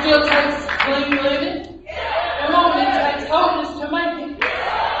 But it still takes clean living. Come on, it takes holiness to make it.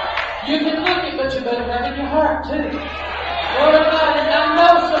 You can look it, but you better have it in your heart too. Lord of God, and I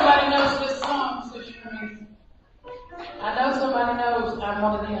know somebody knows this song, Sister Teresa. I know somebody knows I'm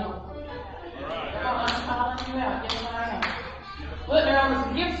one of them. Come on, I'm calling you out. Yes, I am. Look, there I was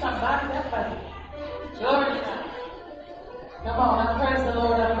give somebody that faith. Glory to God. Come on, I praise the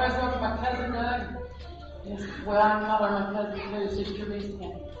Lord. I praise the Lord for my cousin Doug. Yes, well, I call her my cousin too, Sister Teresa.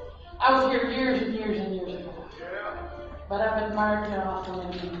 I was here years and years and years ago. But I've been married to her for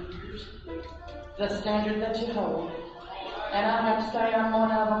many years. The standard that you hold. And I have to say I'm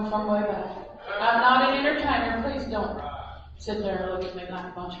one of them from way back. I'm not an entertainer. Please don't sit there and look at me like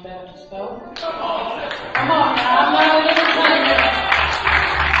a bunch of Baptist folk. Come on now, I'm not an entertainer.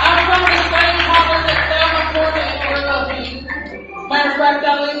 I'm from the same holler that Thelma Cornett grew up in. Matter of fact, I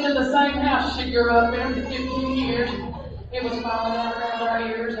lived in the same house she grew up in for 15 years. It was falling out around our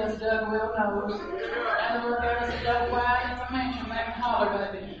ears, as Doug well knows. And the Lord gave us a double wide. It's a mansion back in Holler,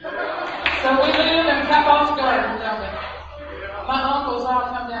 baby. So we live in Capos Garden, don't we? My uncles all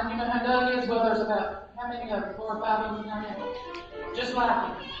come down. You know how Doug is? Well, there's about, how many of them? 4 or 5 of them down there. Just like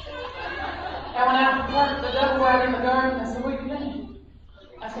him. And when I parked the double wide in the garden, I said, what are you doing?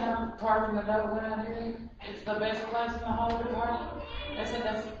 I said, I'm parking the double wide here. It's the best place in the whole garden. They said,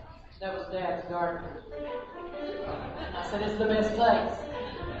 that was Dad's garden. And I said, it's the best place.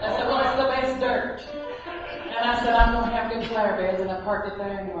 I said, well, it's the best dirt. And I said, I'm going to have good flower beds, and I parked it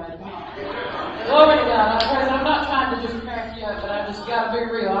there anyway. Come on. Glory to God. I'm not trying to just crack you up, but I just got to be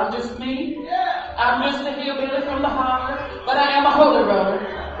real. I'm just me. I'm just a hillbilly from the holler, but I am a holy roller.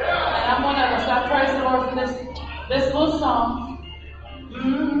 And I'm one of us. I praise the Lord for this little song.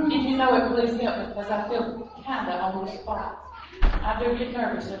 If you know it, please help me, because I feel kind of on the spot. I do get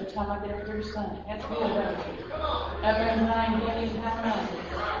nervous every time I get up here to sing. That's good, don't it? Everything getting high.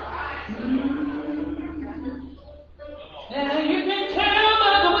 Now you can tell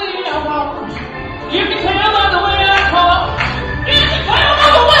by the way I walk. You can tell by the way I talk. You can tell by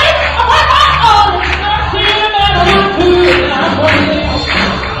the way I wear my arms. I see a man I look good and I'm one of them.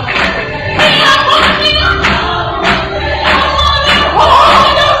 Hey, I'm one of them. I'm one of them.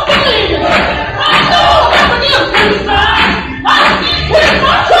 Holy Ghost believers. I know that when you suicide, I can quit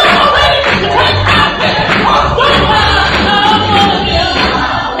my trouble ready to take my bed. I'm so high. I'm one of them.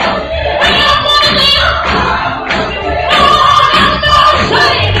 Hey, I'm one of them. I'm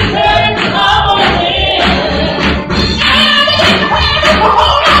one of them.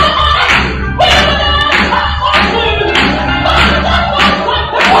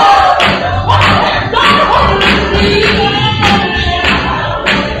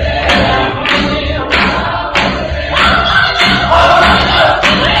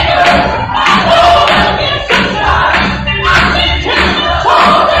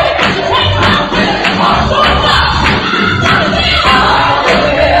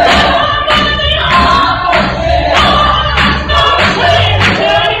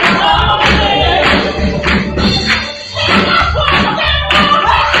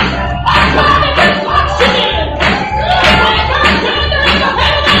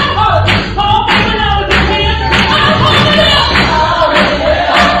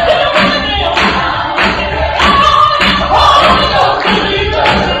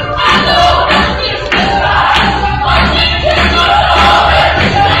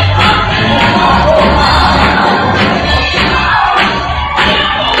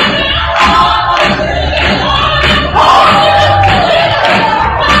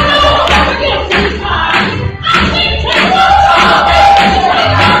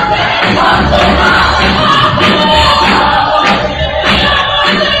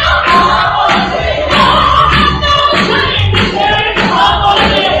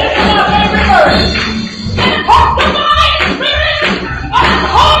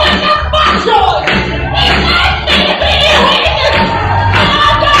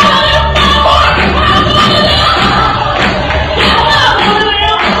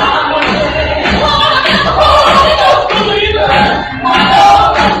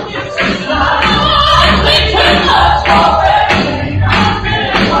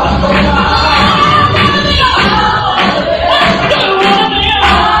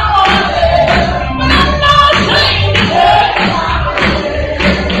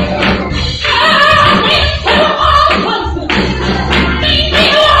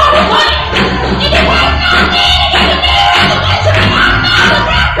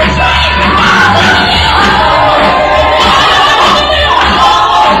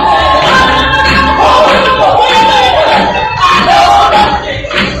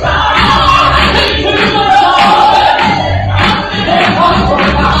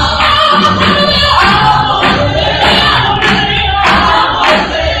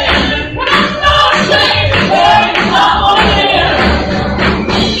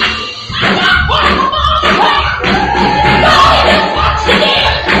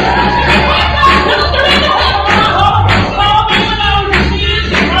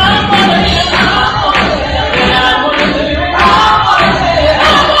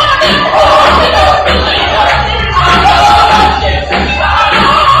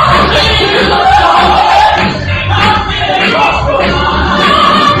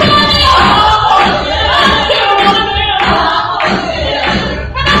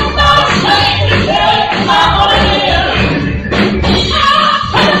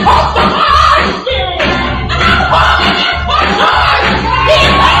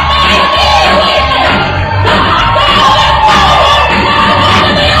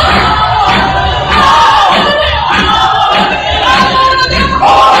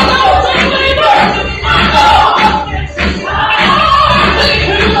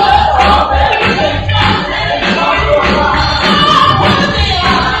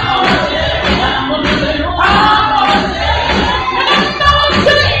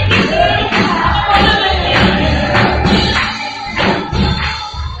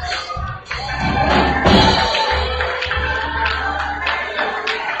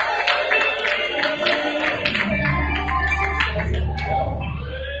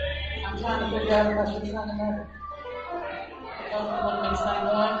 guys are trying to have it. Let me say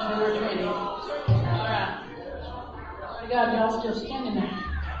 1, 2, or 3. Alright. Glory to God, y'all still standing there.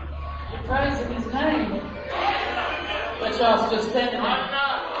 You're praising His name. But y'all still standing there.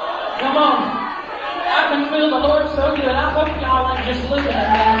 Come on. I can feel the Lord so good. I hope y'all ain't just looking at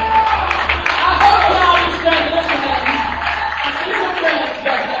me. I hope y'all just stay looking at me. I see some friends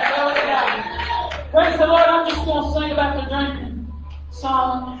back there. Glory to God. Praise the Lord. I'm just going to sing about the drinking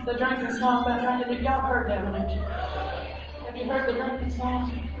song about drinking. Y'all heard that, haven't you? Have you heard the drinking song?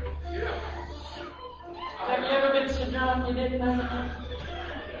 Have you ever been so drunk you didn't know it?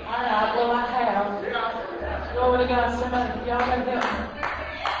 Alright, well I have. Glory to God, somebody, y'all gotta help me.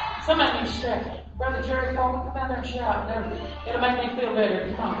 Somebody needs to shout. Brother Jerry, come out there and shout. It'll make me feel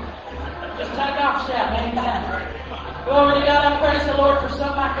better. Come on. Just take off shouting anytime. Glory to God, I praise the Lord for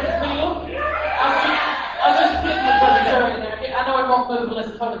something I can feel. I was just kidding with Brother Jerry there. I know it won't move unless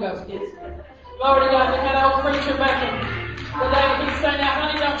the Holy Ghost gets it. Glory to God, they had an old preacher back in the day when he'd say, now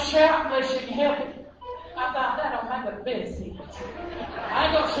honey, don't shout unless you can help it. I thought that don't make a bit of sense. I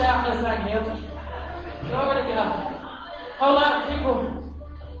ain't gonna shout unless I can help it. Glory to God. A whole lot of people,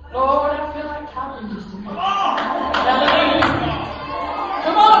 Lord, I feel like talking just a minute. Hallelujah.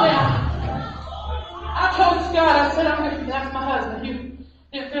 Come on now. I told Scott, I said, I'm going to ask my husband. He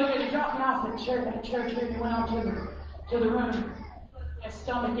didn't feel good. He dropped me off at church here. He went on to the room. And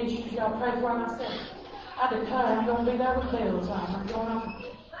stomach issues, y'all pray for him. I said, I declare I'm going to be there with bells on. I'm going on.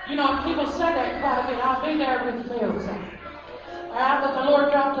 You know, people say that quite a bit. I'll be there with bells on. Alright, but the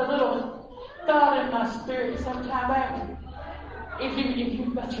Lord dropped a little thought in my spirit sometime back. If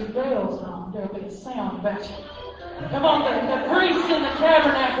you got your bells on, there'll be a sound about you. Come on, the priests in the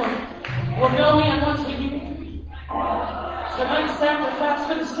tabernacle will go in once a year to make sacrifice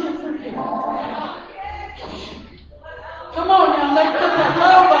for the sin for people. Come on now, they put that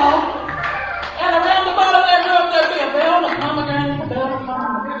robe on, and around the bottom of that robe there'll be a bell, a pomegranate, a bell, a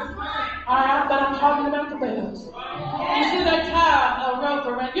pomegranate. Alright, but I'm talking about the bells. You see, they tie a rope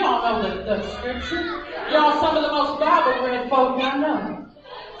around. Y'all know the scripture. Y'all some of the most Bible-read folk I know.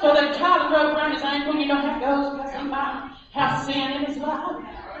 So they tie the rope around his ankle. You know how it goes because he might have sin in his life.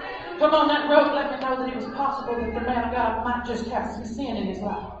 Come on, that rope let me know that it was possible that the man of God might just have some sin in his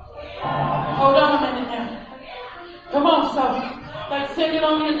life. Hold on a minute now. Come on, so they'd send him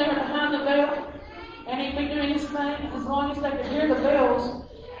on in there behind the veil, and he'd be doing his thing. As long as they could hear the bells,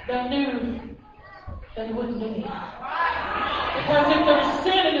 they knew that he wouldn't be. Because if there was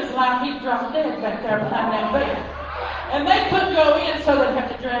sin in his life, he'd drop dead back there behind that veil. And they couldn't go in, so they'd have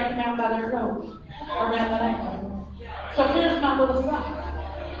to drag him out by their robe around the ankle. So here's my little thought.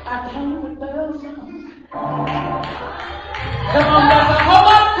 I came with bells on. Come on, there's a whole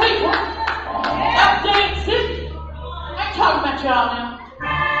lot of people up dancing. I ain't talking about y'all now.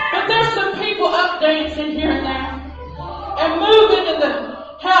 But there's some people up dancing here and there and moving in the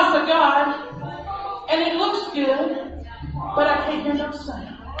house of God, and it looks good, but I can't hear no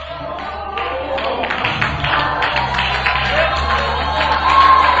sound.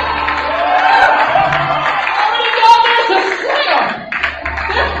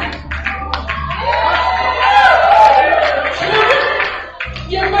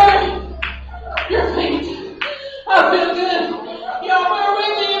 I feel good. Y'all bear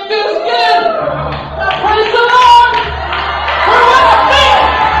with me. It feels good. I praise the Lord for what I feel.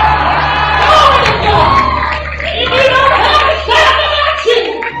 Glory to God. If you don't have a sound about you,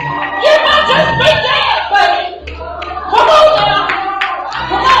 you might just be dead, baby. Come on now.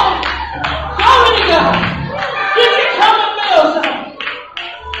 Come on. Glory to God. Give me coming bells on.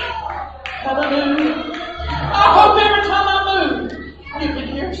 Hallelujah. I hope every time I move, you can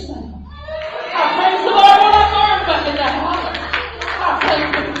hear a sound. I praise the Lord when I learn back in that house. I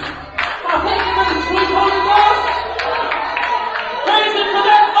thank Him. I thank Him for the sweet Holy Ghost. Praise Him for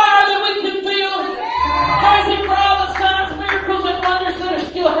that fire that we can feel. Praise Him for all the signs, miracles, and wonders that are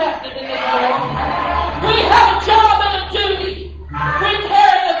still happening in this world. We have a job and a duty. We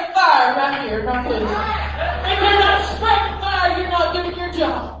carry the fire right here, not this. If you're not spreading fire, you're not doing your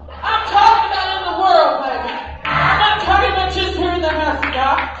job. I'm talking about in the world, baby. I'm not talking about just here in the house of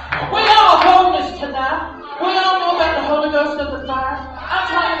God. We all holiness tonight. We all know about the Holy Ghost of the fire. I'm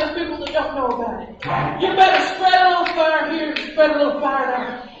telling the people that don't know about it. You better spread a little fire here and spread a little fire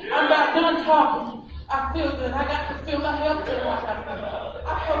there. I'm about done talking. I feel good. I got to feel my health good. I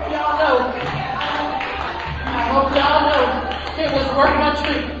hope y'all know. I hope y'all know it was worth my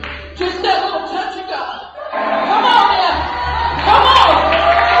treatment. Just that little touch of God. Come on now. Come on.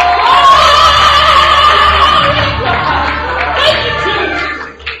 Thank you, Jesus.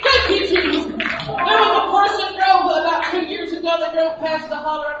 Thank you, Jesus. There was a person drove about 2 years ago that drove past the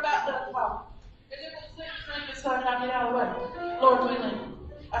holler about the talk. Is it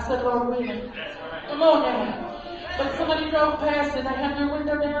Come on now. But somebody drove past and they had their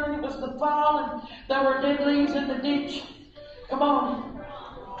window down and it was the fall and there were dead leaves in the ditch. Come on.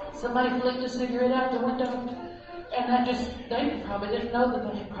 Somebody flicked a cigarette out the window and they probably didn't know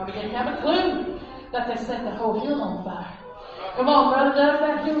that they probably didn't have a clue that they set the whole hill on fire. Come on, Brother Doug,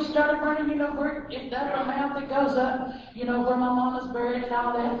 that hill started burning, where that amount that goes up, where my mama's buried and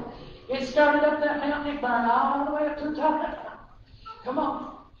all that. It started up that mountain, it burned all the way up to the top of that mountain. Come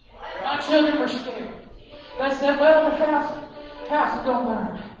on. My children were scared. They said, well, the house is going to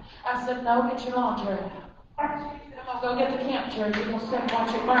burn. I said, no, get your lawn chair out. Come on, go get the camp chair. You're going to sit and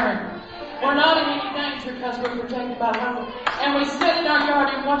watch it burn. We're not in any danger because we're protected by the Lord. And we sit in our yard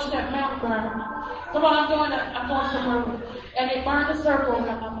and watch that mountain burn. Come on, I'm going somewhere. And it burned a circle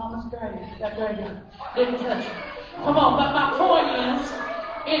around my mama's grave. That graveyard. Didn't touch it. Come on, but my point is,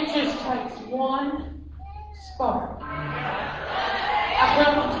 it just takes one spark. I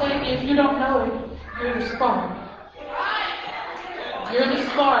promise you, if you don't know it, you're the spark. You're the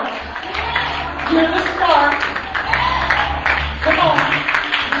spark. You're the spark. Come on.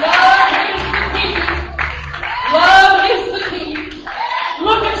 Love is the key. Love is the key.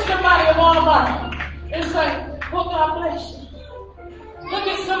 Look at somebody at Walmart and say, well, God bless you. Look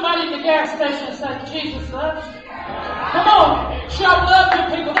at somebody at the gas station and say, Jesus loves you. Come on. Show love to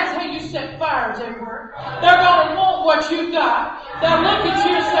people. That's how you set fires everywhere. They're going to want what you got. They'll look at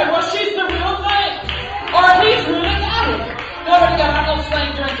you and say, well, she's the real thing. Or he's really got it. Glory to God. I'm going to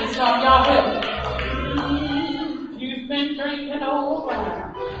sing drinking song. Y'all help me. You've been drinking old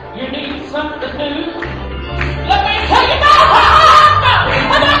wine. You need something to do. Let me tell you about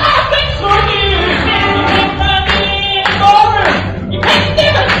things for you. You can't find it anymore. You can't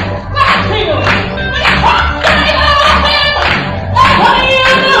give it like pills. When it comes straight out of heaven, that's how you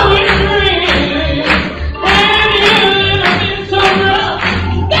know it's real. When you've been so rough,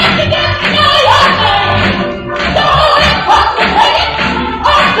 that you didn't know your name. Don't intoxicate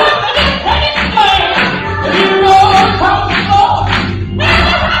or something that can explain. If you roll across the floor, man,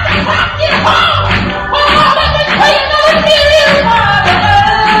 I can take you home. Oh, let me tell you that it's you, my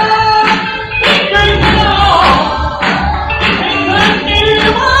love. Been drinking on. Been drinking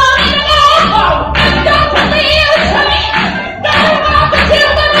on and on. And got to be a change. Don't want the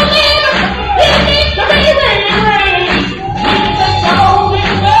children to live. It needs to be rearranged. You think the whole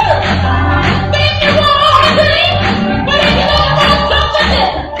thing's better than you want to drink. But if you don't want something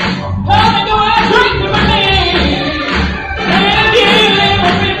different, come and go out drinking with me. And you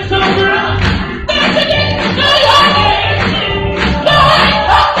ever been so drunk that you didn't know your name? No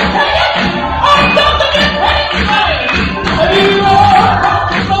intoxicated or something you can't explain. You roll across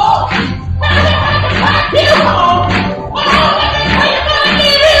the floor and they had to pack you home. Oh, let me tell you about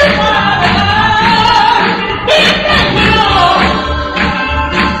you, my love. Been drinking on.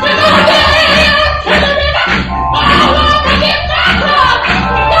 We're gonna get to the river. Oh, Lord, we get back up.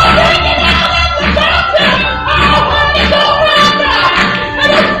 Don't drink it out at the fountain. Oh, honey, don't run back.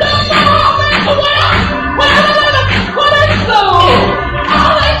 And it's so long as the well. Well, what is so?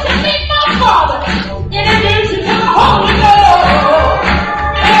 I'll let you meet my father. Introduce you to the Holy Ghost.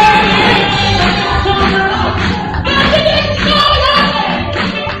 And you so drunk that you didn't know your name.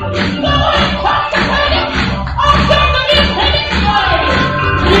 So intoxicated or something you can't explain.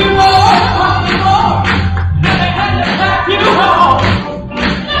 You roll across the floor and they had to pack you home.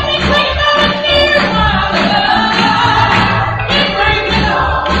 Let me tell you about you, my love. Been drinking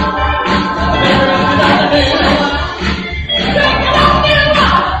on. Been drinking on the new wine. Drinking on new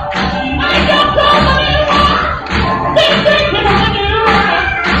wine. I jumped on the new wine. Been drinking on the new wine.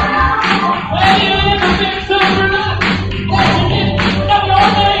 Well, you ever been so drunk that you didn't know your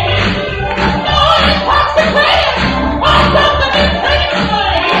name? No intoxicated or something you can't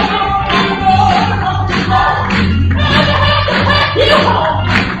explain. You roll across the floor and they had to pack you home.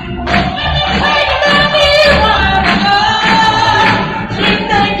 Let me tell you about you, my love. Been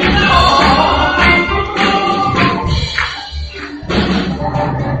drinking on.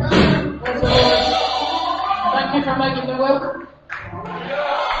 Praise the Lord. Thank you for making me welcome.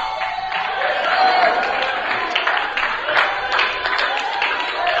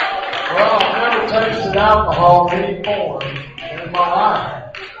 Well, I've never tasted alcohol in any form in my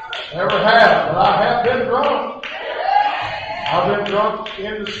life. Never have, but I have been drunk. I've been drunk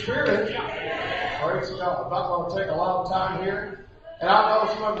in the spirit. Praise God. I'm not going to take a long time here. And I know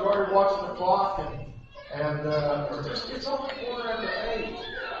some of you are already watching the clock and it's only 4:08.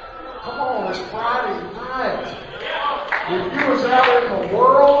 Come on, it's Friday night. If you was out in the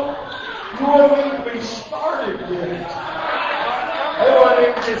world, you wouldn't even be started yet. They wouldn't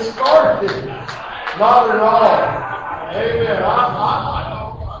even get started. Not at all. Amen.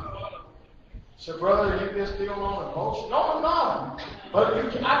 So, brother, you just dealing on emotion? No, I'm not. But I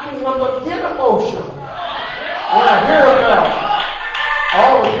can't help but get emotional when I hear about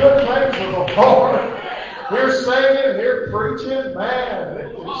all the good things of the Lord. Here singing, here preaching, man,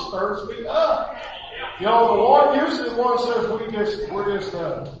 it just stirs me up. You know, the Lord usually the one says we're just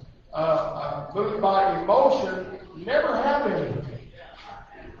moved by emotion. Never have anything.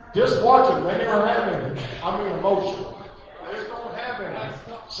 Just watch them. They never have anything. I mean, emotion. They just don't have anything.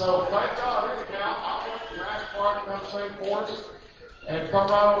 So thank God. Anyhow, I want the grass park to come sing for us and come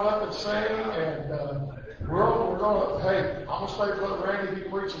right on up and sing. And we're going to. Hey, I'm going to stay with Brother Randy. He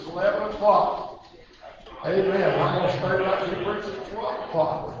preaches 11 o'clock. Amen. I'm going to stay right. He preaches 12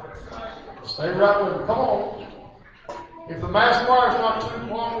 o'clock. Stay right with him. Come on. If the mass choir's not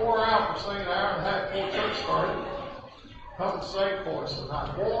too long wore out for singing an hour and a half before church started, come and sing for us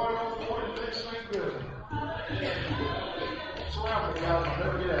tonight. Boy, oh boy, did they sing good. Surround me, guys. I'll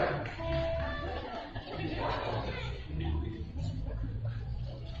never get out.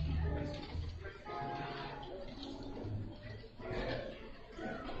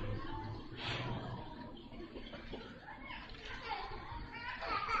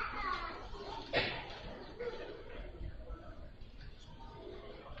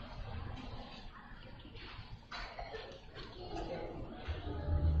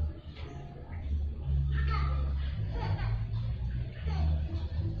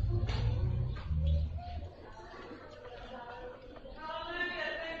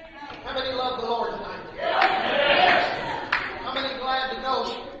 How many love the Lord tonight? Yes. How many glad to know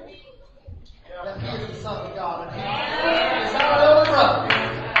that He is the Son of God and He is our elder brother?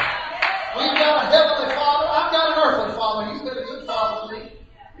 We've got a heavenly Father. I've got an earthly Father. He's been a good Father to me.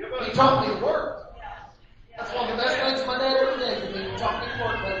 He taught me to work. That's one of the best things my dad ever did to me. He taught me to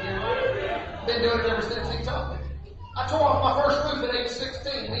work that year. Been doing it ever since he taught me. I tore off my first roof at age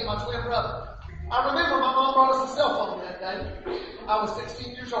 16, me and my twin brother. I remember my mom brought us a cell phone that day. I was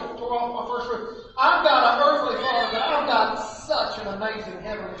 16 years old, tore off my first roof. I've got an earthly Father, but I've got such an amazing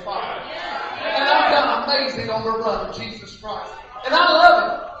heavenly Father. And I've got an amazing older brother, Jesus Christ. And I love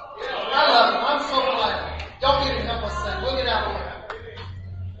Him. I love Him. I'm so glad. Don't get Him, help us sing. We'll get out of the way.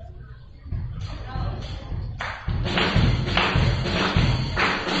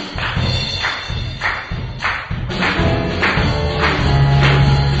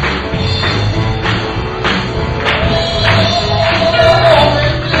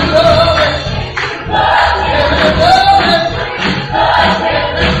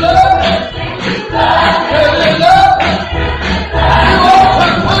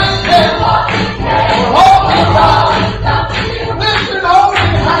 You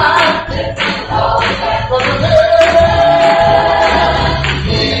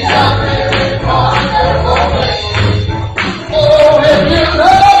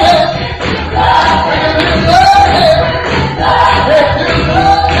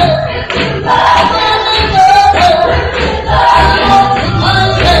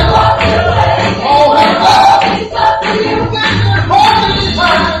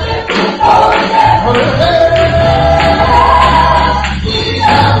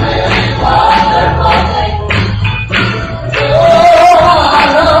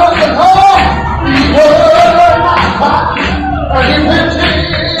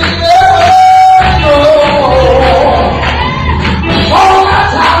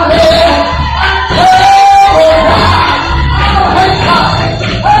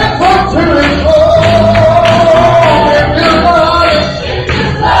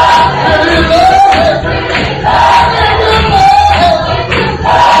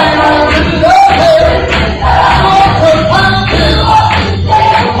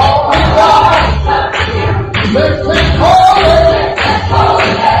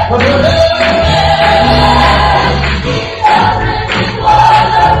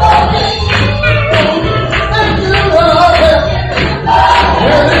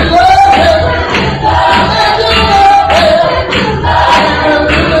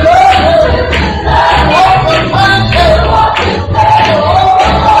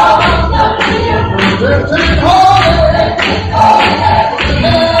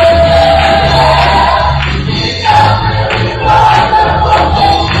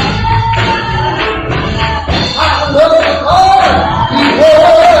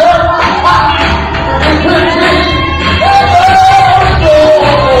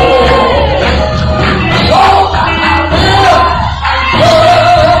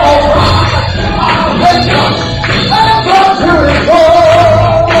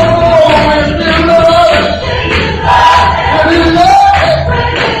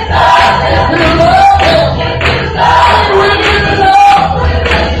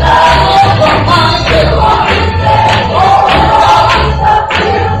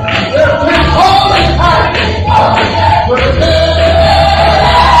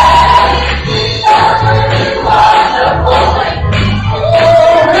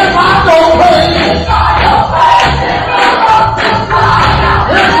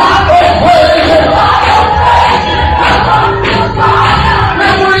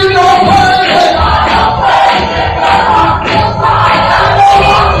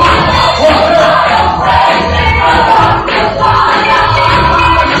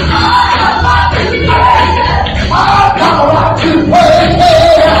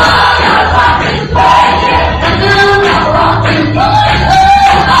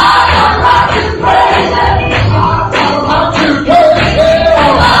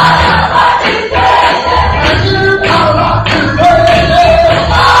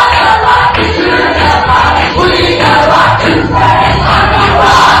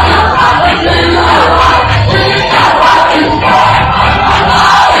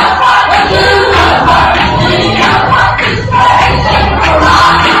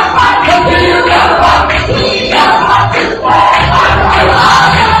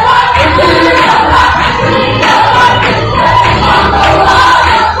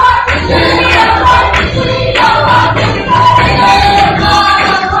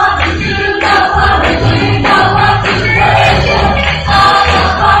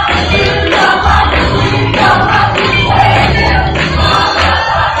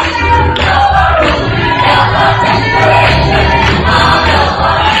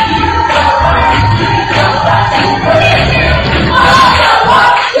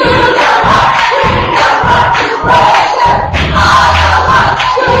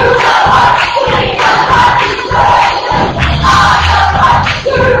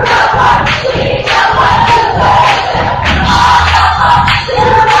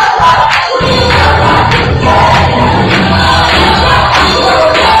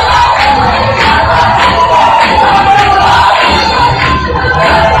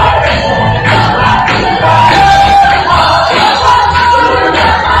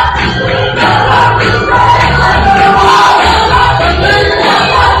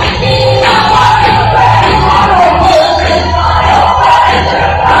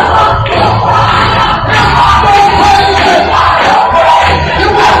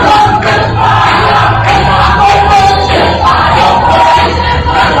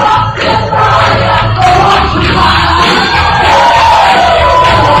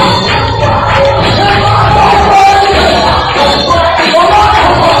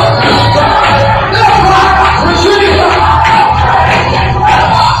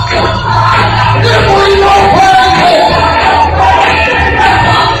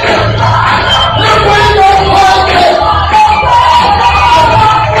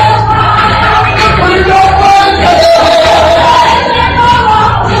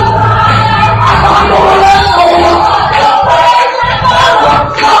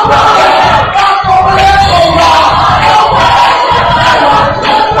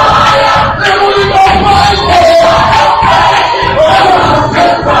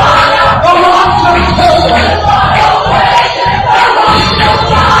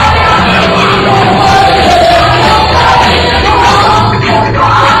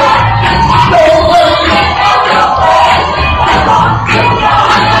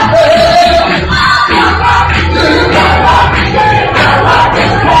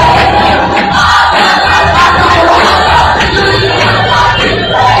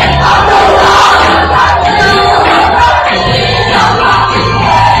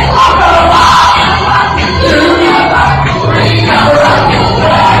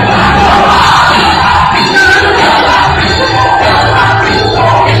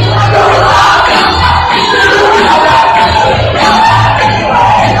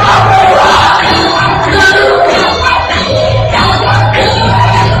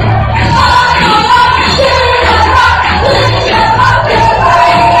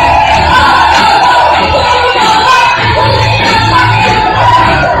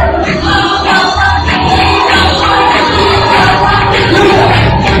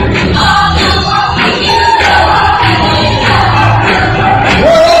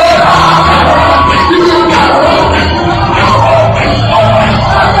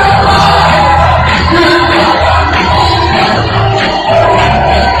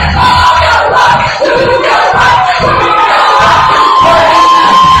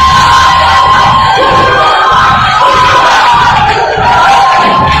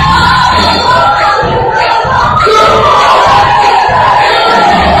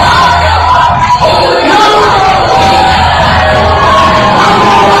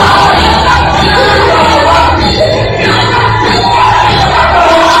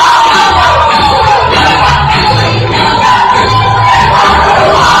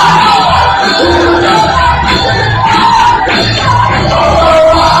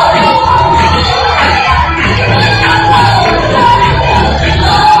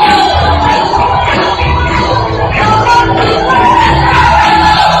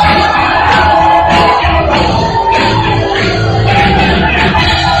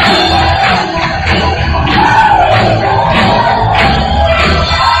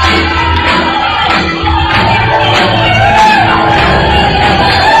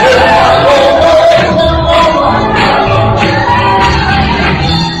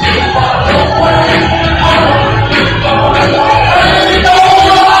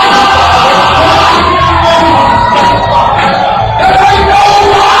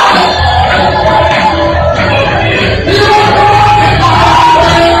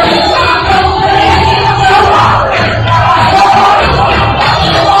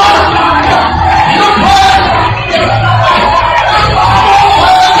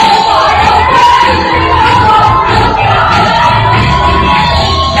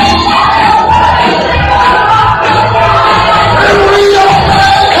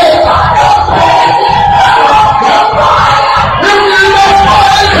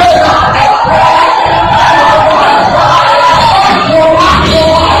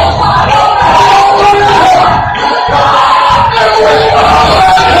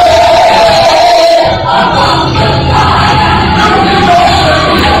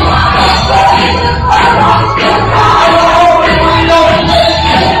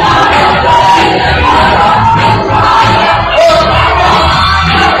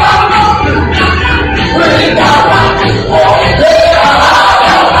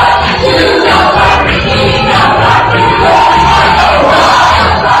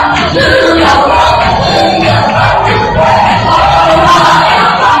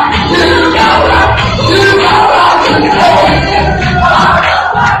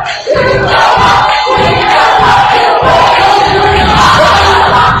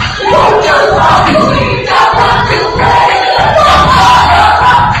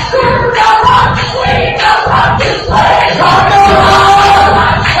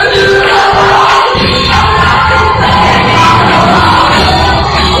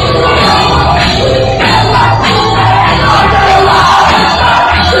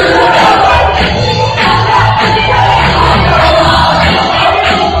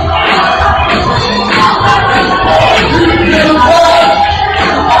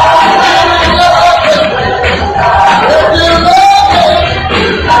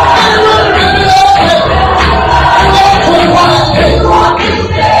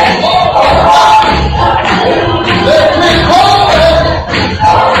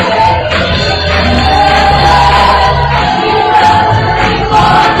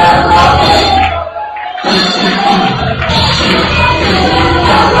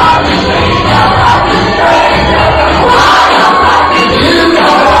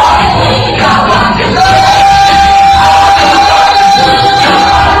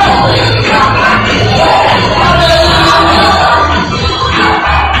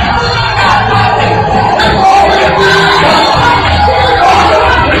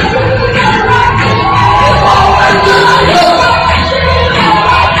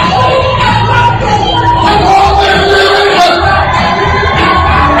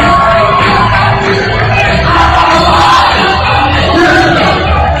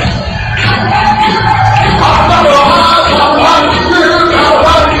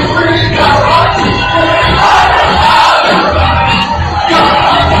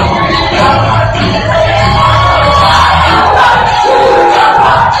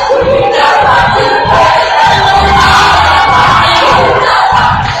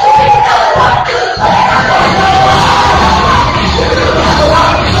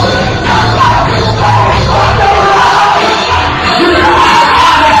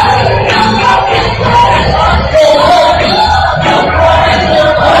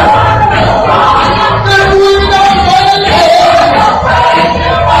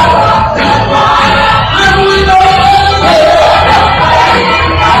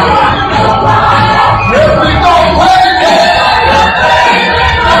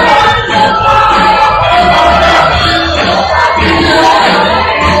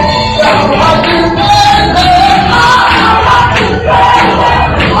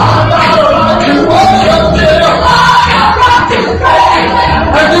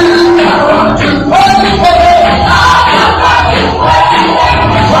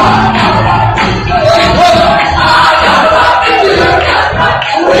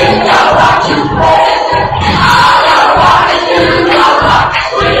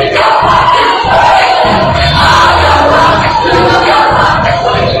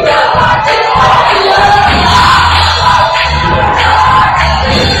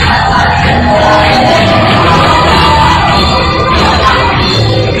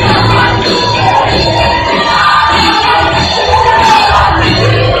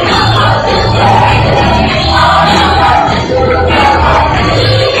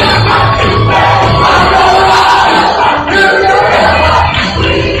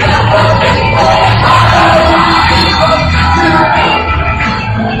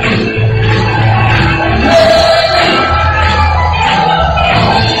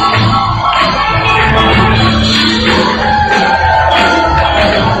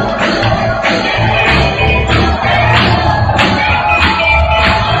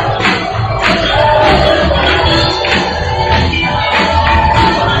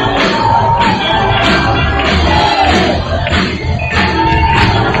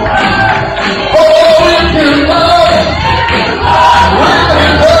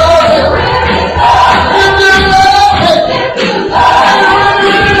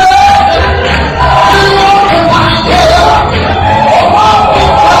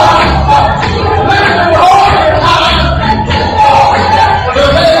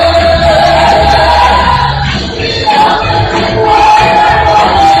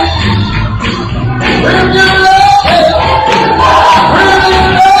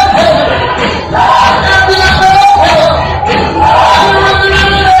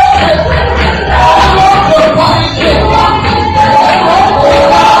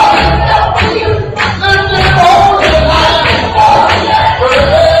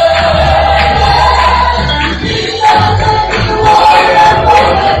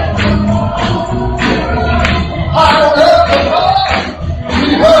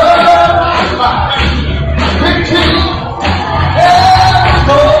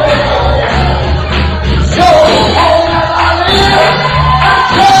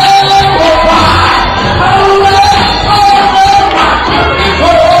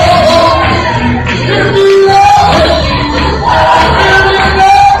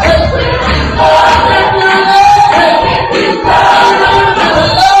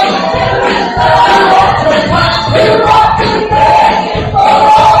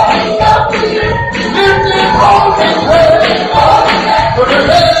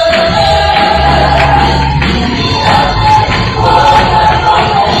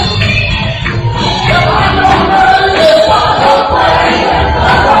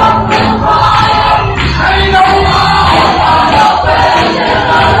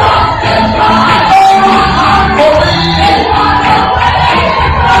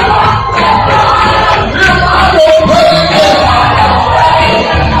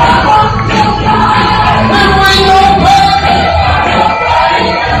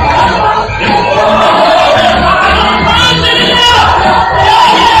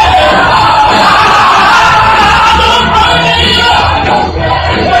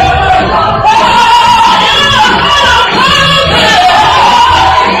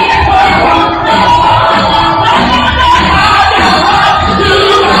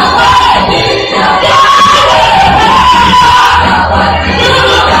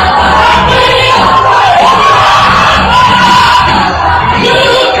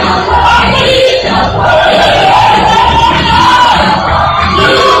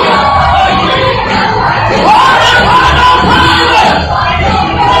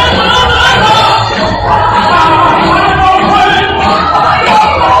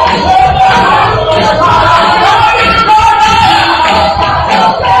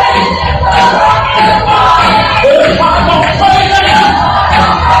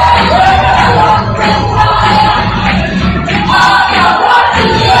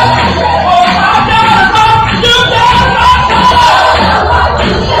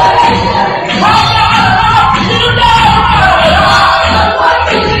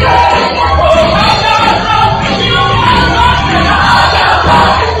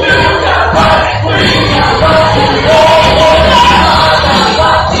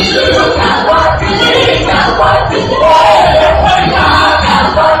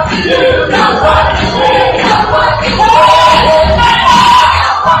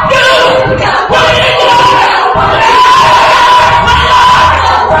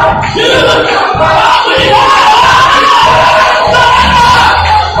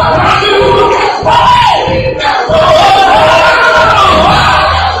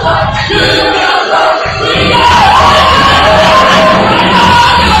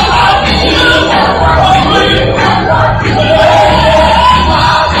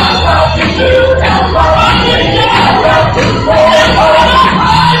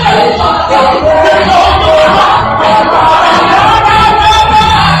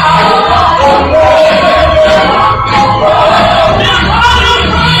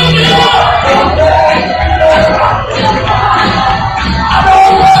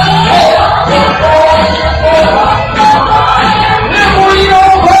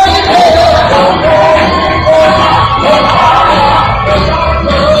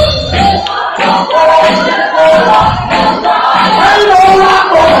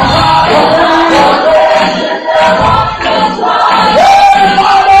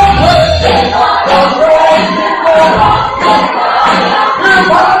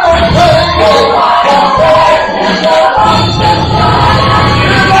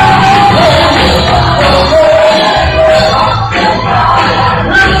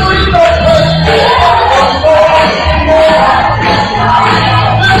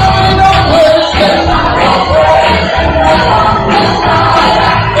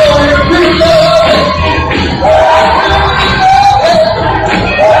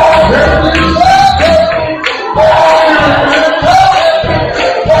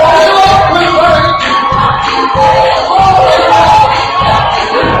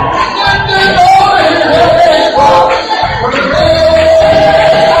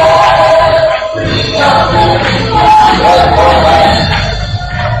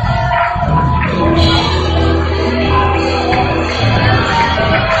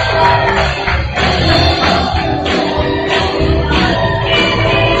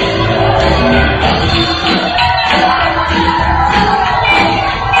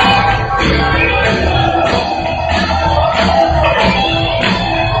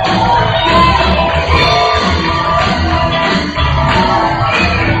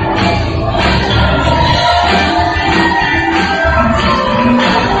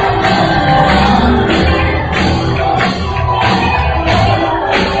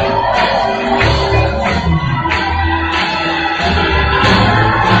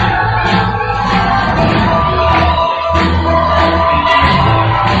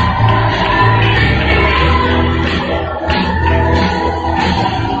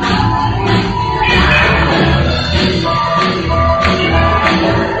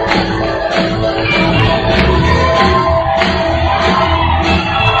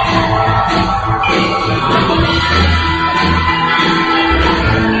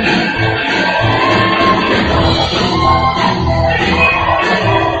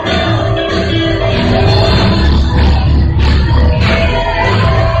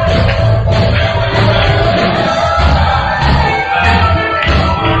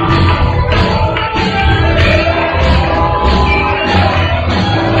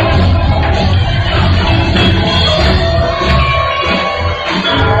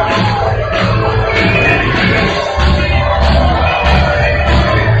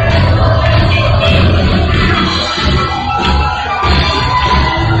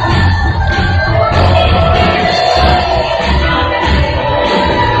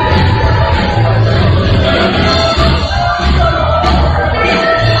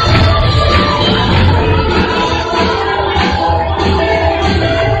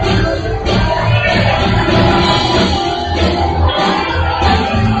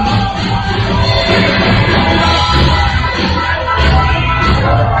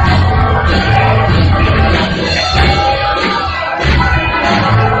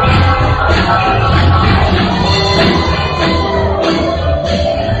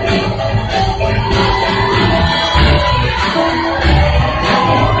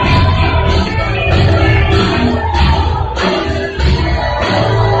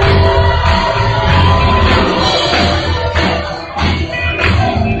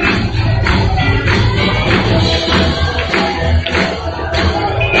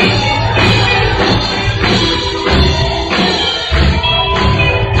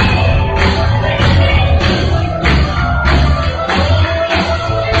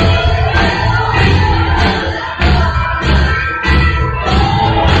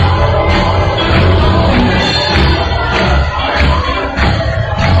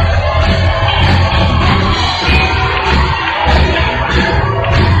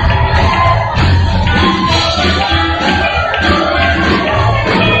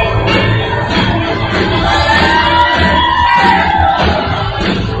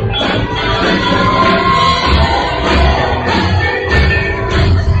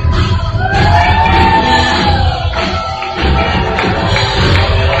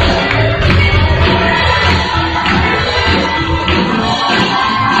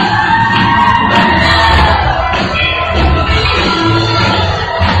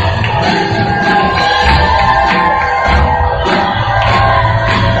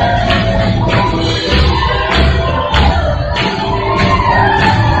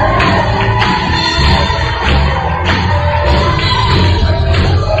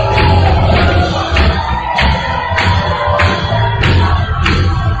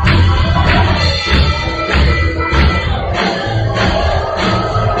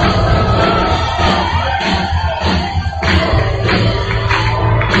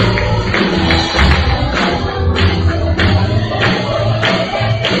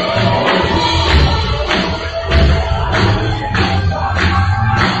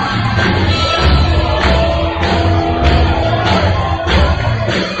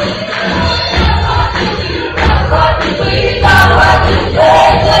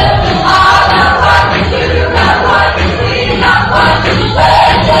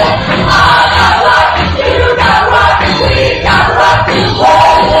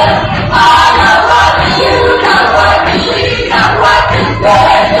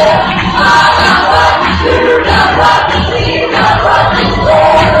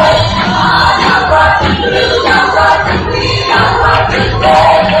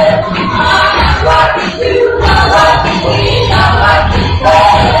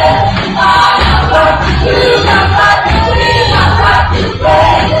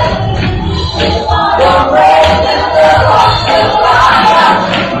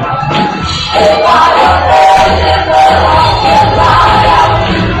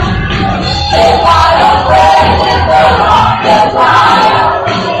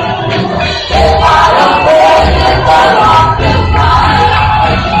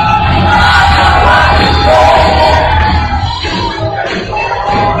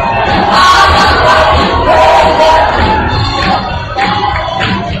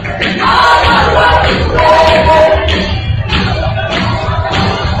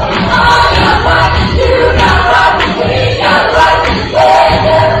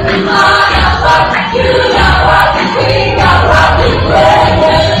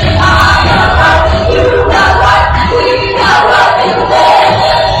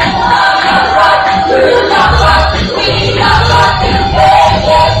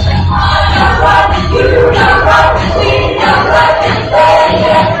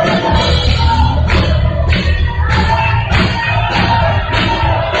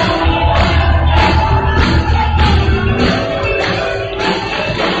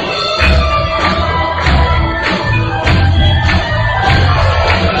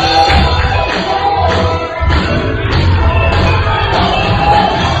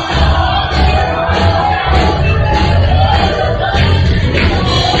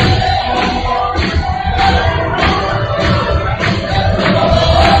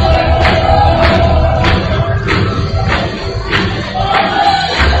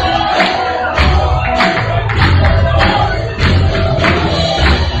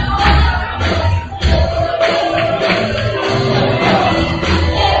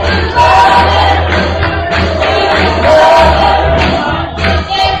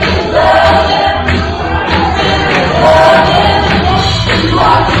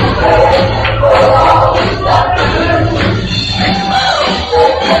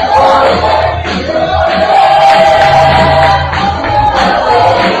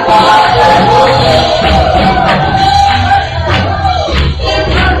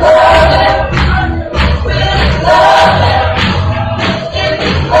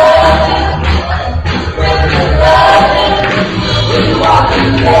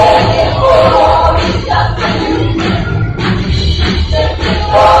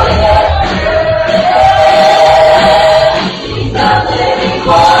Oh, yeah.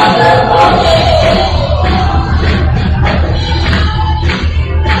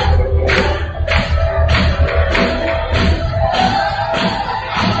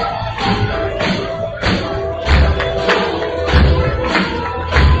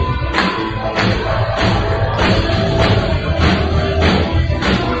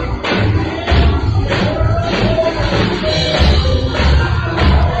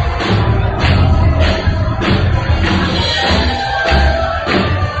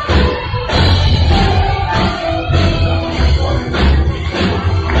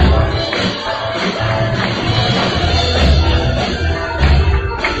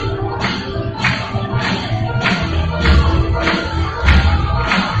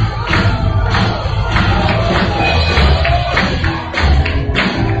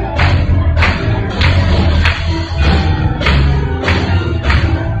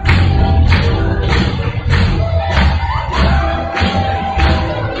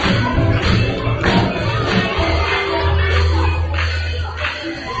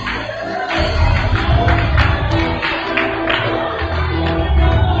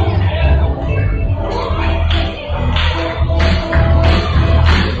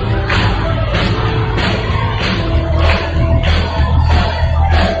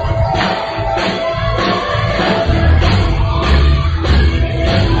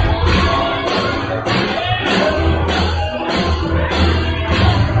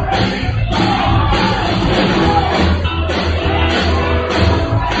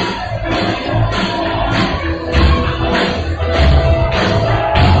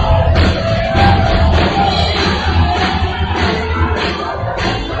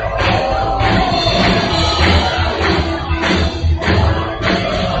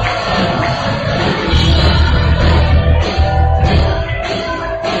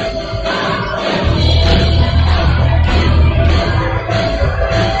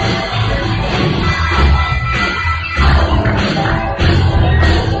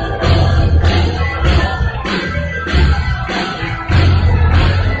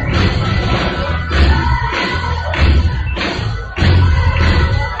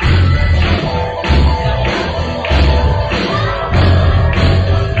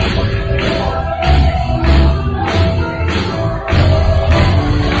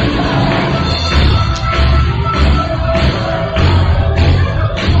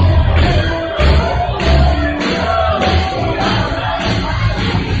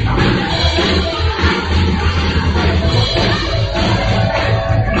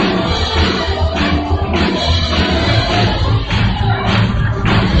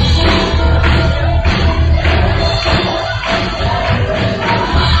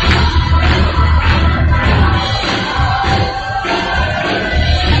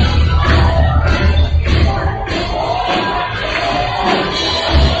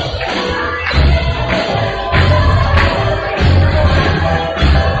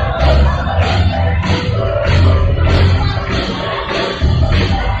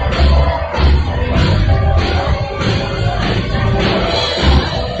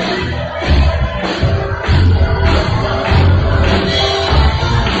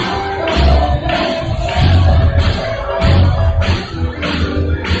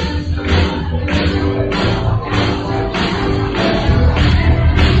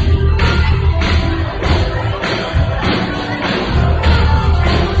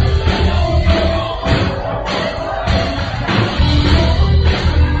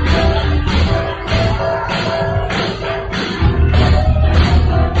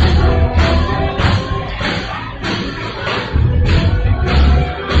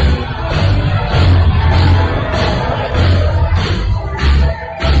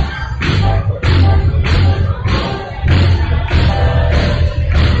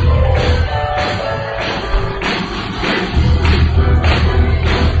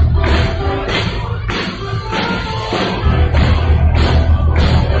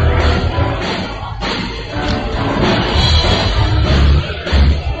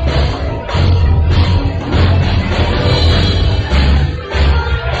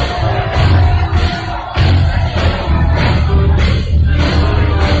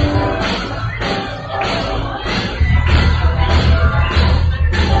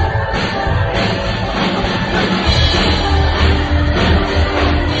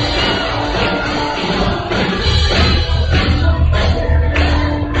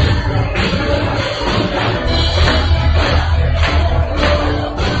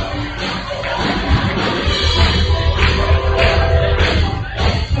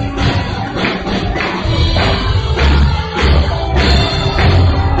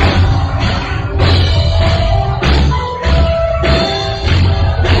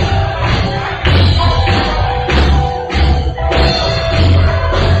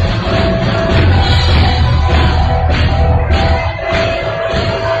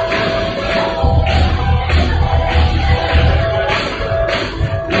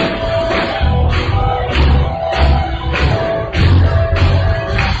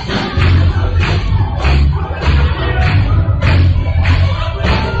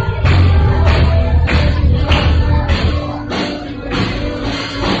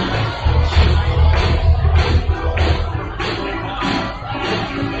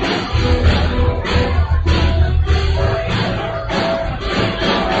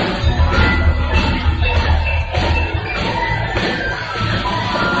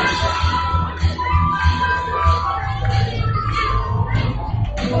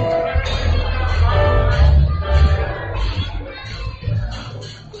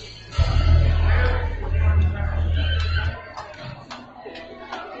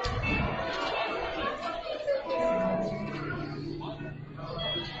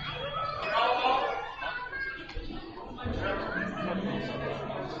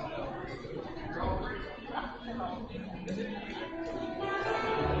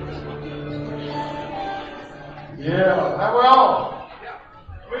 Yeah, how we all?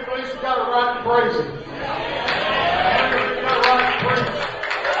 We at least got a right to praise Him. We got a right to praise Him.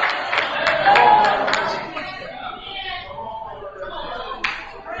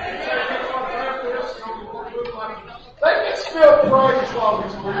 They can still praise while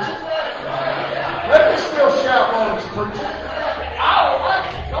He's preaching. They can still shout while He's preaching. I don't like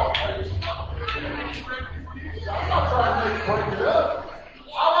it. Don't praise Him. I'm not trying to make you break it up.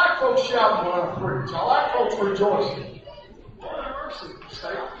 I like folks shouting when I preach. I like folks rejoicing.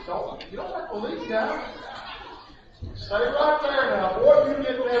 You don't have to leave down. Stay right there now. Boy, you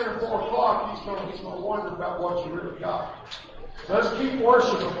get there at 4 o'clock, he's going to wonder about what you really got. Let's keep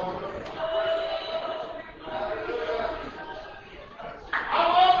worshiping. I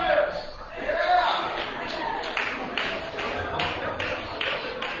love this. Yeah.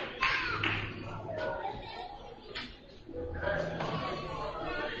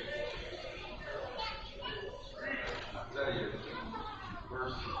 I tell you,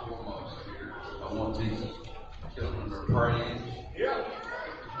 first and foremost here, I want these children to pray. Yeah.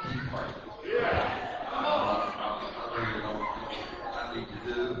 Keep praying. Yeah. I really know what I need to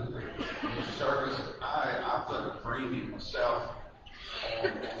do. In the service, I put a premium myself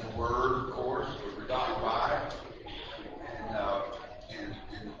on the Word, of course, with the God by. And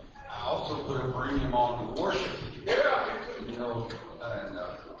I also put a premium on the worship. Yeah. You know, and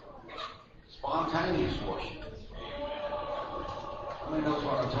spontaneous worship. How many knows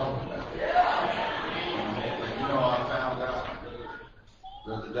what I'm talking about? You know, I found out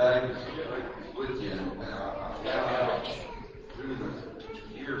the other day with you, and I found out through the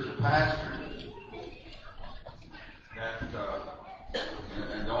years of pastoring that,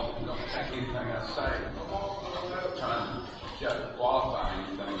 and don't take anything I say, I'm trying to qualify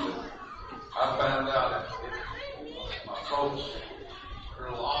anything, but I found out that my folks, there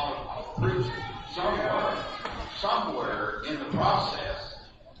are a lot of preaching somewhere in the process,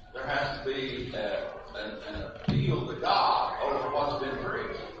 there has to be an appeal to God over what's been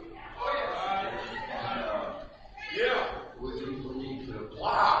preached. And, we need to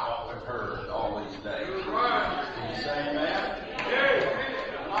apply what we've heard all these days. Can you say amen?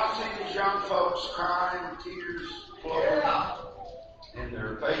 I see these young folks crying, tears flowing, and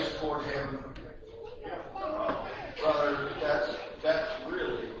their face toward heaven. Brother, that's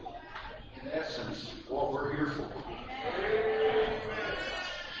really, in essence, what we're here for.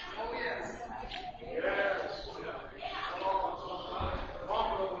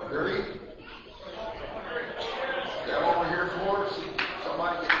 Agree? Is that what we're here for? To see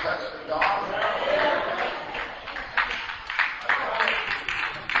somebody get touched with God?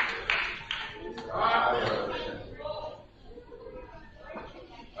 I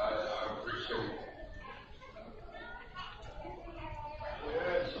appreciate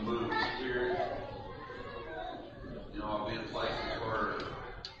the move of the Spirit. You know, I've been in places where,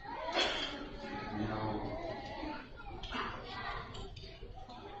 you know,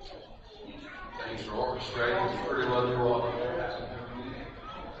 things are orchestrated. You pretty well do all of that.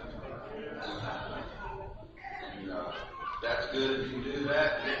 And that's good if you do that.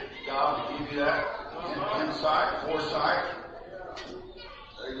 God will give you that insight, foresight.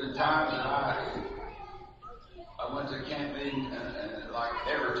 There's been times that I went to camp meeting and like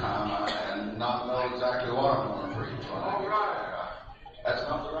every time and not know exactly what I'm going to preach. That's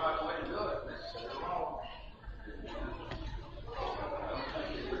not the right way to do it.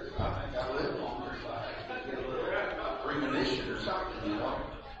 I think I live longer if I get a little premonition or something, you know.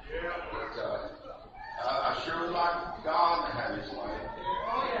 But I sure would like God to have His way.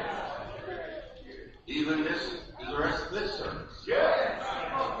 Even the rest of this service.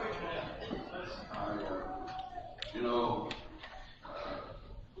 You know,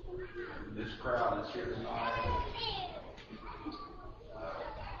 this crowd that's here tonight,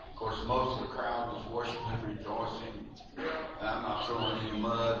 of course, most of the crowd was worshiping, rejoicing. And I'm not throwing any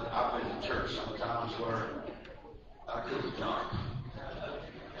mud. I've been to church sometimes where I couldn't jump.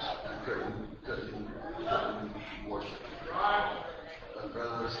 I couldn't worship. But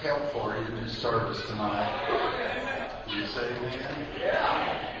brother, there's help for you in this service tonight. Can you say amen?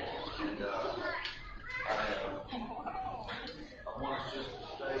 And I want us just to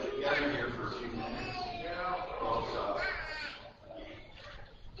stay together here for a few minutes. Because,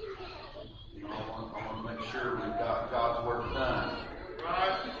 you know, I want to make sure we've got God's work done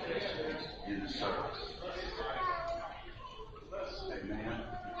in the service. Amen.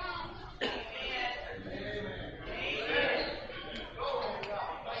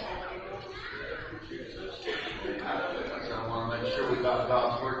 I want to make sure we got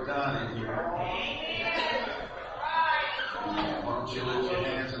God's work done in here. Why don't you lift your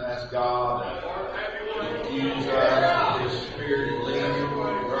hands and ask God to infuse us with His Spirit and lead us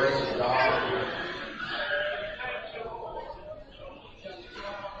with the grace of God.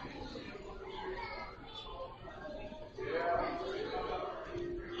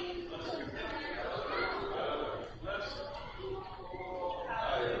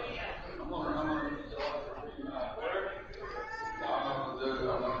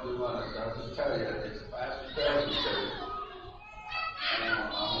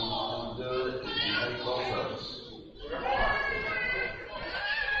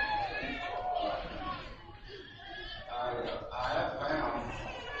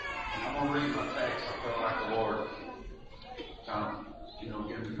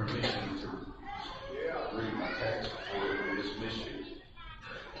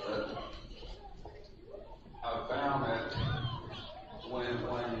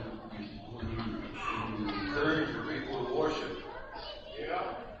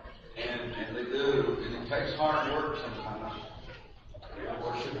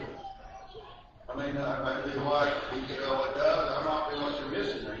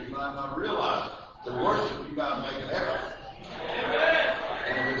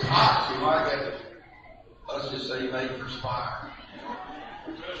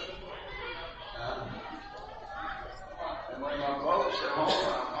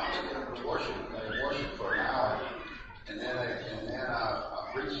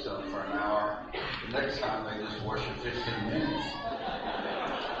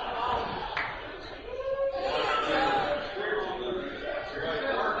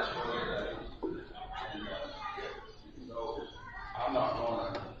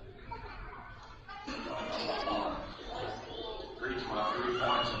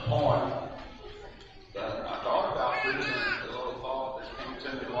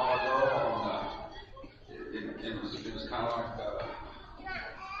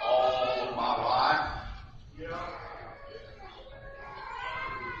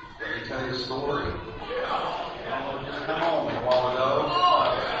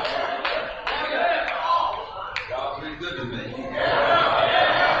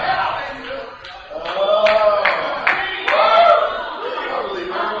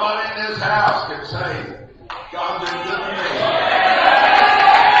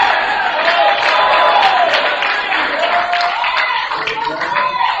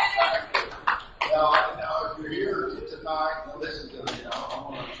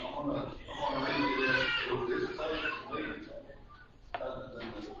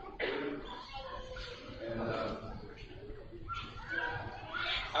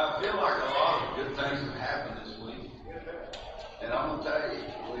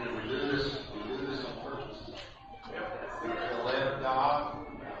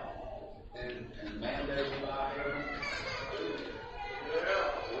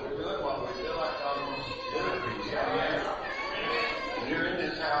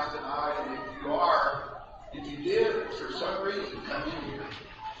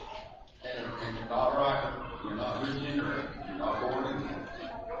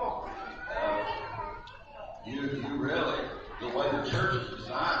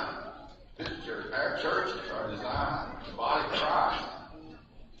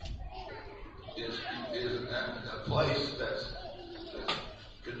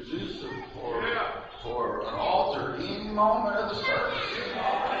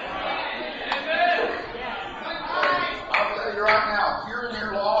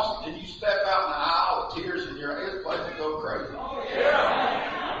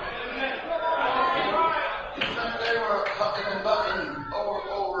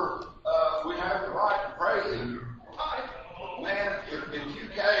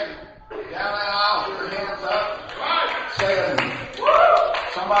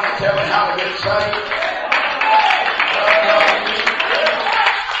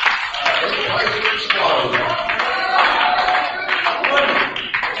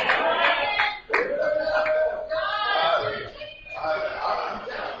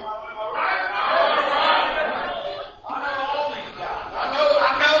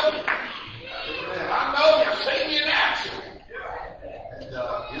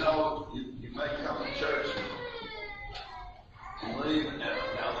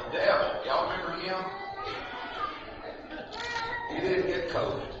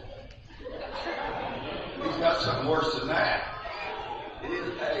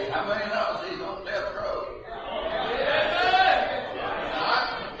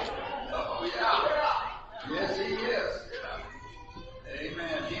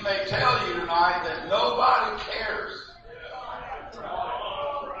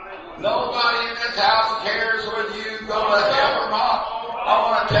 Nobody in this house cares whether you go to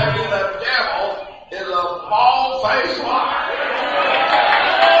bold-faced liar.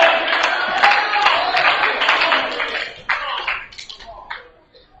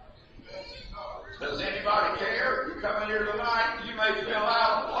 Does anybody care? You come in here tonight, you may feel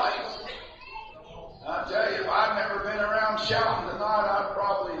out of place. I tell you, if I'd never been around shouting tonight, I'd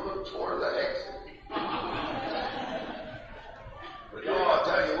probably look toward the exit. But no, I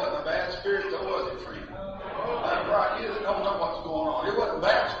tell you, it wasn't a bad spirit, though, was it, friend? That's right, you don't know what's going on. It wasn't a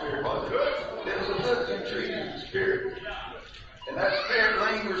bad spirit, was it? It was a good, intriguing spirit. And that spirit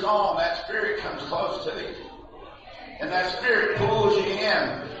lingers on. That spirit comes close to you. And that spirit pulls you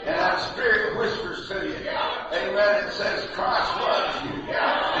in. And that spirit whispers to you. Amen. It says Christ loves you. And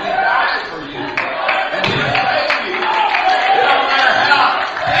He died for you. And He saved you. It don't matter how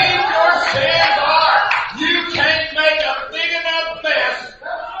deep your sins are. You can't make a big enough mess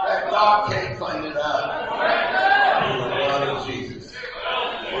that God can't clean it up. The blood of Jesus.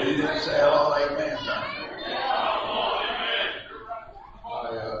 Well, you didn't say, oh, amen.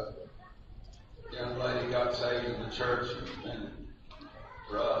 Young lady got saved in the church and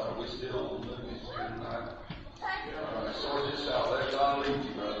rough. We still on the movies here tonight. Alright, sort this out. Let God lead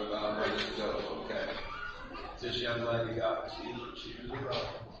you, brother. God let us go, okay? This young lady she was rough.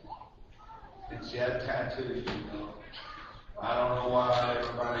 And she had tattoos, you know. I don't know why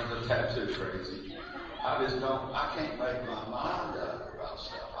everybody's a tattoo crazy. I can't make my mind up about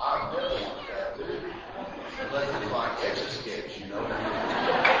stuff. I never want a tattoo. Unless it's like Etch-a-Sketch, you know.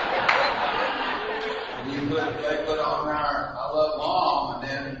 And they put on there, I love Mom, and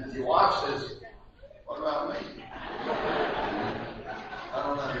then you watch this, what about me? I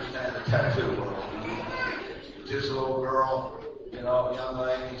don't understand the tattoo world. This little girl, you know, young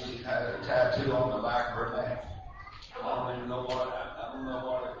lady, she had a tattoo on the back of her neck. I don't even know what,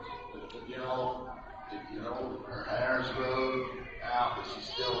 her hair's grown out, but she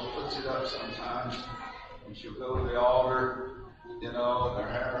still puts it up sometimes. And she'll go to the altar, you know, with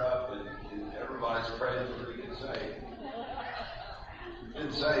her hair up, and everybody's praying for her to get saved.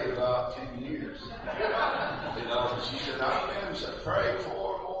 Been saved about 10 years. You know, she said, I've been praying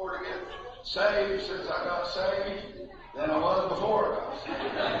for more to get saved since I got saved than I was before I got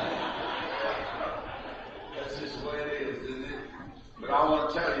saved. That's just the way it is, isn't it? But I want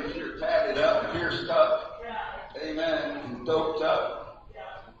to tell you, if you're tatted up, pierced up, amen, and doped up,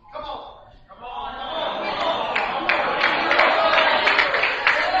 come on.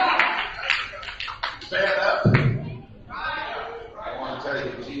 Stand up. I want to tell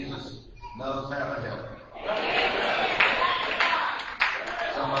you, Jesus knows how to help you.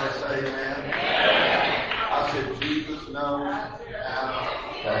 Somebody say amen. I said, Jesus knows how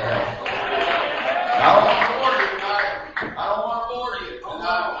to help you. I don't want to bore you tonight. I don't want to bore you. And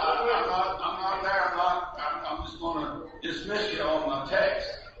I'm not there. I'm just going to dismiss you on my text.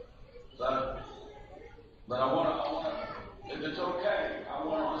 But I want to, if it's okay, I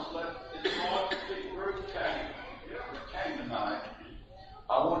want to just let this one big group came tonight.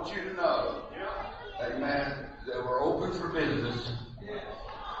 I want you to know, amen, that we're open for business.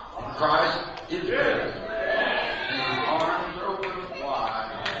 And Christ is ready. And His arms are open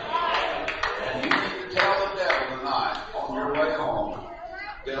wide. And you need to tell the devil tonight on your way home,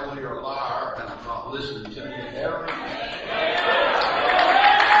 devil, you're a liar, and I'm not listening to you ever again.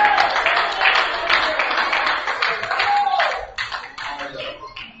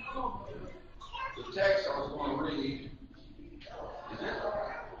 The text I was going to read is this.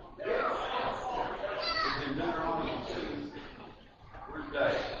 It's in Deuteronomy 2. Where's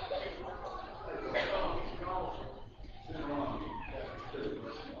Dave? Deuteronomy 2.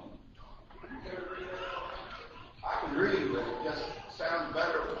 I can read, but it just sounds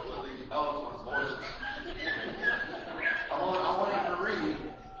better with these eloquent voices. I want you to read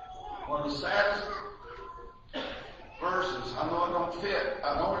one of the saddest verses. I know it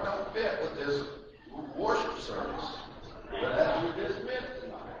don't fit with this worship service. But as we dismiss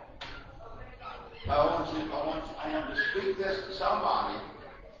tonight, I want to speak this to somebody.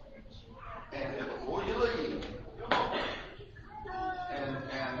 And before you leave, and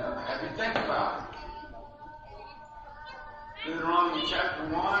have you think about it. Deuteronomy chapter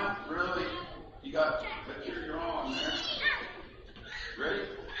 1, really, you got, make sure you're on there. Ready?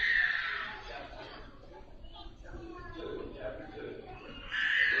 Chapter 2,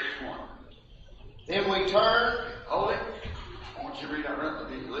 verse 1. Then we turn. Hold it. I want you to read out right to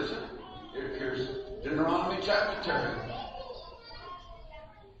me. Listen. Here's Deuteronomy chapter 2.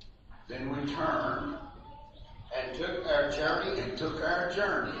 Then we turned And took our journey and took our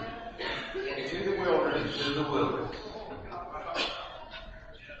journey into the wilderness. into the wilderness.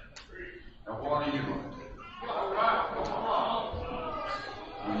 Now what are you going to do?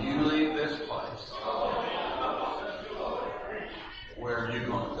 When you leave this place,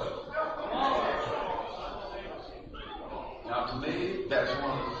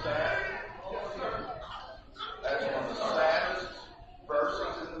 of the saddest. That's one of the saddest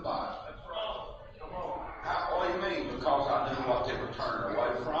verses in the Bible. What do you mean? Because I knew what they were turning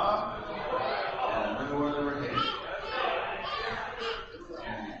away from, and I knew where they were headed.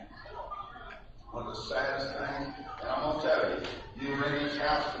 One of the saddest things, and I'm going to tell you, you were in this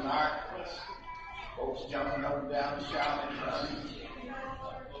house tonight, folks jumping up and down and shouting and running.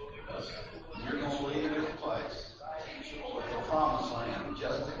 You're going to leave this place with the promised land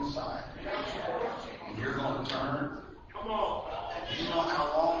just inside. And you're going to turn. Come on. Do you know how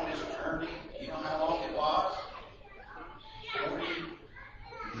long this journey, you know how long it was? 40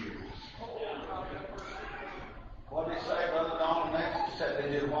 years. What did he say, Brother Don? Next, he said they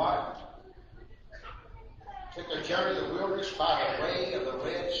did what? Took a journey of the wilderness by the way of the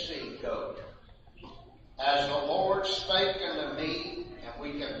Red Sea coast. As the Lord spake unto me, and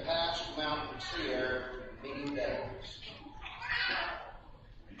we can pass Mount Seir many days.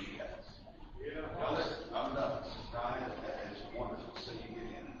 Now listen, I'm done. Ryan, it's wonderful to see you get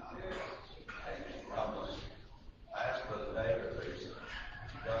in tonight. God bless you. I asked Brother David if he's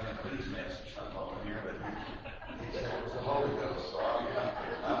done a please message from over here, but he said it was the Holy Ghost, so I'm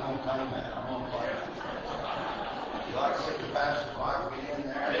going to come in. I'm going to play it. You like to see the pastor's wife get in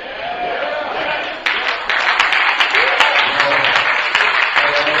there?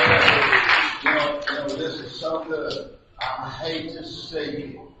 You know, this is so good. I hate to see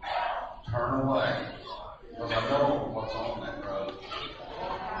you turn away, because I know what's on that road.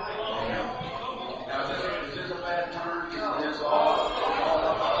 Now, is this a bad turn? Is this all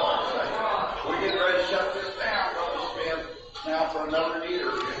we're getting ready to shut this down, Brother Smith, now for another year,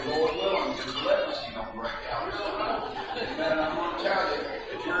 if Lord willing, because the leprosy don't break out. Amen. I'm going to tell you,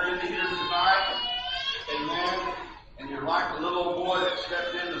 if you're in here tonight, amen, and you're like the little boy that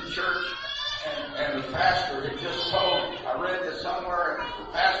stepped into the church, and the pastor had just told, I read this somewhere, the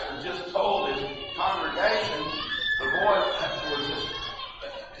pastor just told his congregation, the boy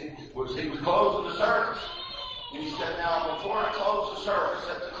he was closing the service. And he said, now before I close the service,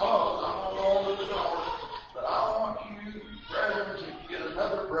 at the close, I'm going to go over the door, but I want you, brethren, to get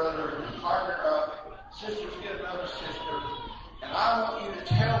another brother and partner up, sisters get another sister, and I want you to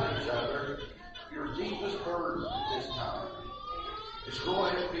tell each other your deepest burden at this time. Just go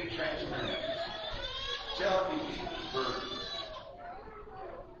ahead and be transparent. Tell me deepest burden.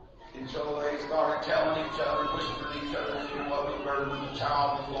 And so they started telling each other, whispering each other, you know what was burden. The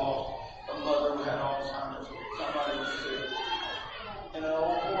child was lost. A mother who had Alzheimer's. Somebody was sick. And an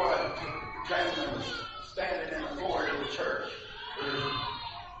old boy came and was standing in the foyer of the church with his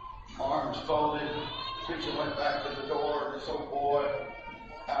arms folded. The preacher went back to the door, and this old boy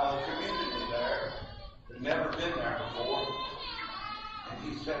out of the community there had never been there before. And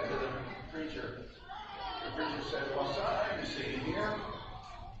he said to the preacher said, well, son, I didn't see you here.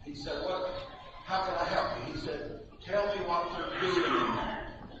 He said, what? How can I help you? He said, tell me what they're doing in there.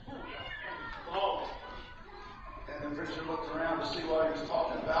 And the preacher looked around to see what he was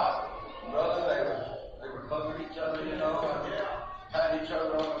talking about. Brother, they were hugging each other, you know, patting each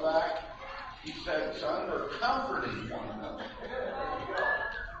other on the back. He said, son, they're comforting one another.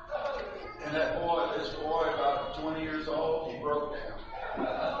 And this boy, about 20 years old, he broke down.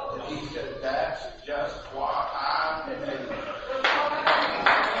 And he said, that's just what I need.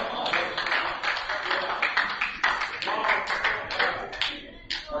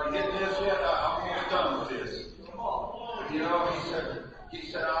 Are you getting this yet? I'm almost done with this. You know, he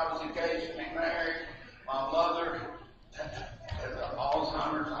said I was engaged to be married. My mother had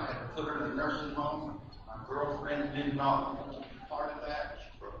Alzheimer's. I had to put her in a nursing home. My girlfriend did not be part of that.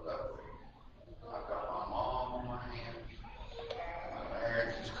 She broke up. I've got my mom on my hands. My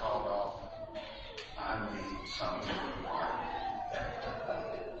marriage is called off. I need something like that.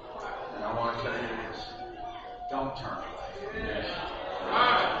 And I want to tell you this. Don't turn away.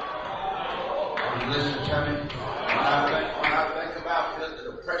 Listen to me. When I think about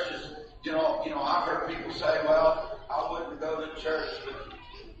the precious, you know, I've heard people say, well, I wouldn't go to church, but,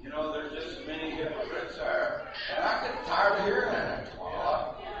 you know, there's just so many hypocrites there. And I get tired of hearing that.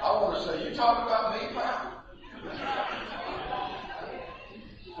 I want to say, you talking about me, pal?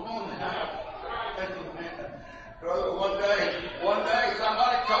 Come on now. Brother, one day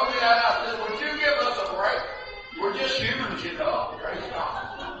somebody told me that. I said, would you give us a break? We're just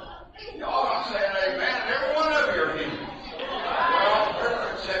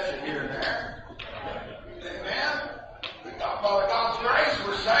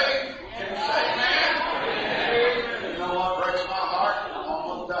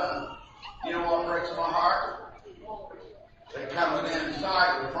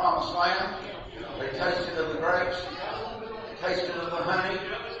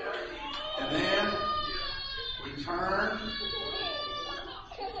returned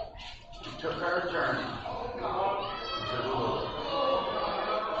and took our journey to the Lord.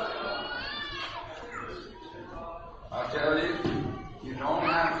 I tell you, you don't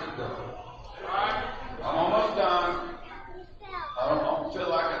have to go. I'm almost done. I don't feel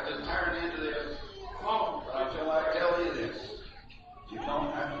like I can turn into this, but I feel like I tell you this. You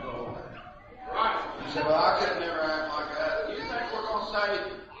don't have to go away. You say, well, I could never act like that. You think we're going to say,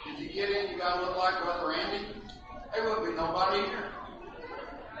 if you get in, you got to look like Brother Randy? There wouldn't be nobody here.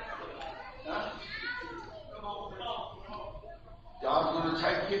 Huh? God's going to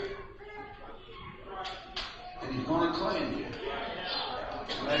take you, and He's going to clean you,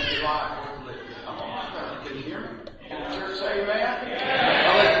 and make your life worth living. I'm almost done. Can you hear me? Can the church say amen?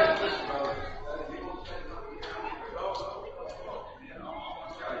 Yeah. Listen, brother. And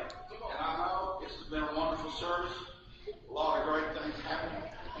I know this has been a wonderful service. A lot of great things happening.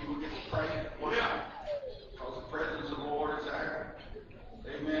 People get to pray and worship because the presence of the Lord is there.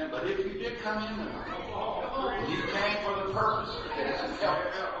 Amen. But if you did come in tonight, you came for the purpose of this and help.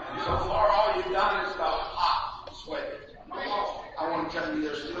 And so far, all you've done is got hot, sweaty. I want to tell you,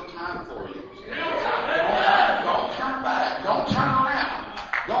 there's still time for you. Don't turn back. Don't turn around.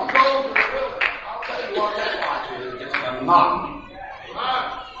 Don't go to the building. I'll tell you what that like is. It's monotony.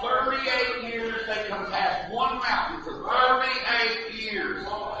 38 years they come past one mountain for 38 years.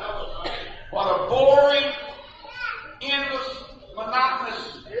 What a boring, endless,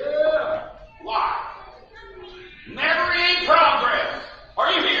 monotonous life. Never any progress.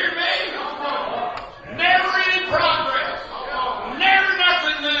 Are you hearing me? Never any progress. Never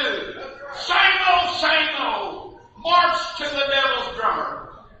nothing new. Same old. March to the devil's drummer.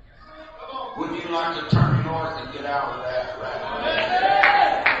 Wouldn't you like to turn north and get out of that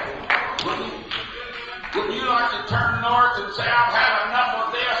Wouldn't you like to turn north and say, I've had enough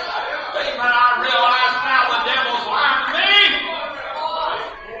of this? Amen. I realize now the devil's lying to me.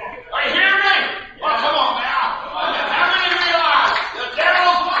 Are you hearing me? Well, come on now. How many realize the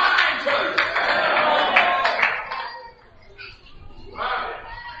devil's lying to you?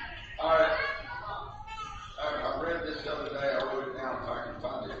 All right. I read this the other day. I wrote it down if I can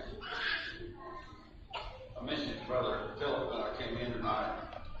find it. I mentioned to Brother Philip when I came in tonight.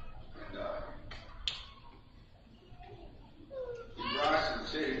 In Bryson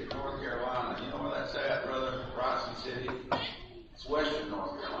City, North Carolina. You know where that's at, brother? Bryson City. It's western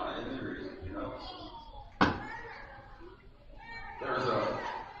North Carolina, isn't it? You know.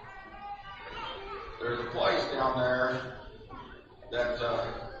 There's a place down there that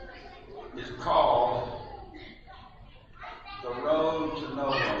is called the Road to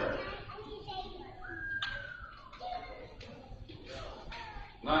Nowhere.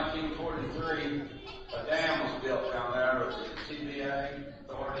 1943, a dam was built down there with the TVA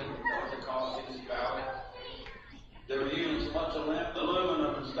Authority, Pentecostal Valley. They were using a bunch of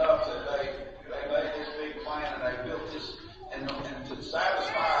aluminum and stuff that they made this big plan, and they built this, and to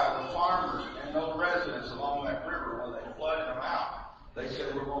satisfy the farmers and those residents along that river when they flooded them out, they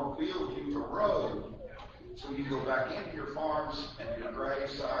said, we're going to build you a road so you go back into your farms and your grave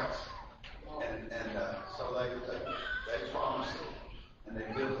sites. And so they promised it. And they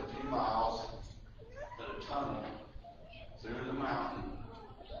built a few miles of a tunnel through the mountain.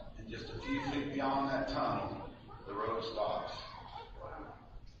 And just a few feet beyond that tunnel, the road stops.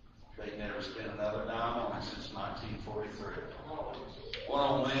 They never spent another dime on it since 1943. One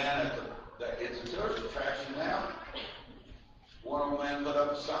old man it's a tourist attraction now. One old man put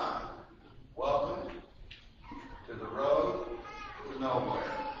up a sign. Welcome to the road to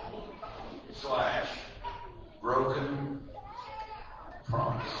nowhere. / broken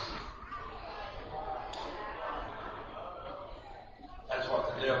promise. That's what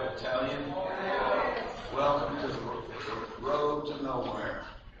the devil will tell you. Welcome to the road to nowhere.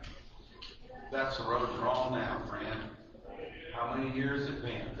 That's the road you're on now, friend. How many years has it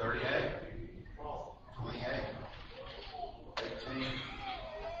been? 38? 28? 18?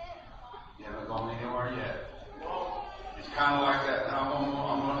 You haven't gone anywhere yet. It's kind of like that. Now I'm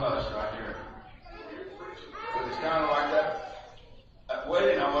going to hush right here. But it's kind of like that. At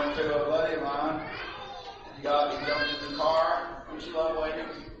wedding, I went to a buddy of mine. He jumped in the car. Don't you love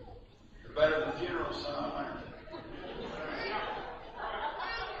weddings? They're better than funerals, son.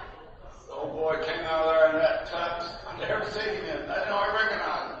 The old boy came out of there in that tux. I'd never seen him in. I didn't know I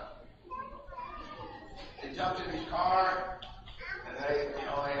recognized him. He jumped in his car, and they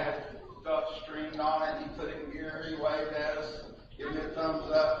had stuff stringed on it. He put it in gear. He waved at us, gave me a thumbs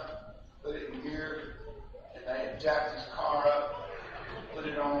up, put it in gear, and they had jacked his car up, put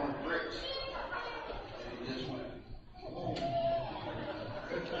it on the bricks, and he just went.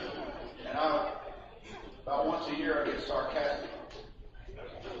 And About once a year I get sarcastic.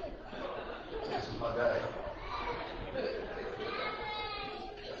 This is my day.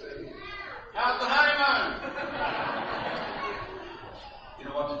 How's the honeymoon? You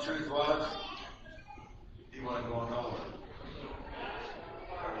know what the truth was? He wasn't going nowhere.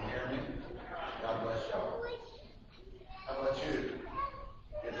 You hear me? God bless y'all. How about you?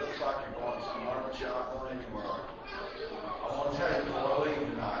 It looks like you're going somewhere, but you're not going anywhere. I want to tell you before I leave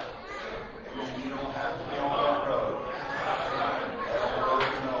tonight, you don't have to be on that road. That road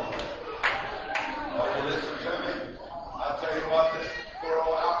is nowhere. Oh, listen to me. I'll tell you what, this poor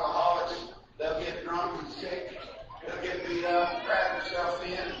old alcoholics, they'll get drunk and sick. They'll get beat up, crack themselves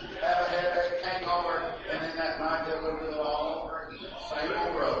in, have a headache, hangover, and then that night they'll go do it all over. Same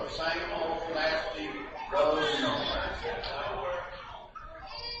old road, same old nasty road nowhere.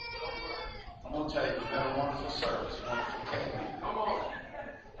 I'm going to tell you, we've had a wonderful service, a wonderful camping.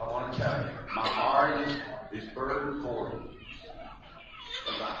 I want to tell you, my heart is burdened for you.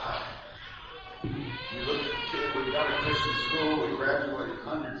 You look at the kids, we got a Christian school, we graduated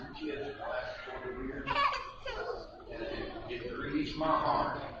hundreds of kids in the last 40 years. And it grieves my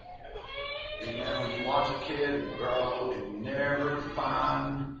heart. And then when you watch a kid grow and never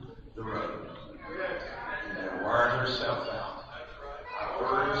find the road, and they wear herself out. I've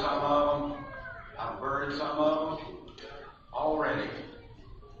buried some of them already.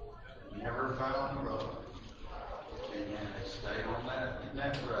 Never found the road. And they stayed on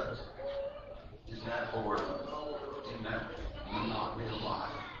that rut. Isn't that boring? Isn't that monotony of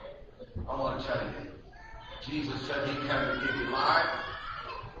life? I want to tell you, Jesus said He'd come to give you life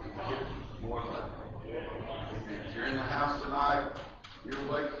and give you more life. If you're in the house tonight, you're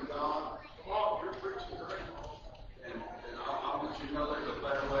awake from God. You're preaching great. And I want you to know there's a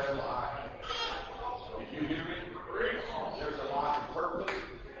better way of life. Did you hear me? There's a life of purpose.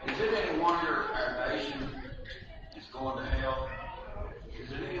 Is it any wonder our nation is going to hell?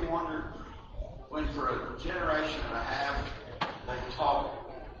 Is it any wonder when for a generation and a half they taught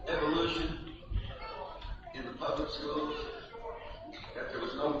evolution in the public schools, that there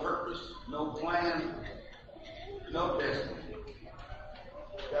was no purpose, no plan, no destiny?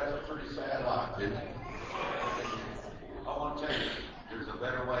 That's a pretty sad life, isn't it? I want to tell you, there's a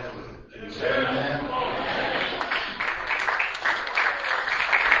better way to live. Can you say amen?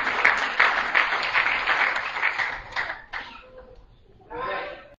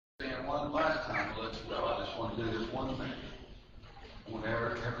 Last time I let you go, I just want to do this one thing.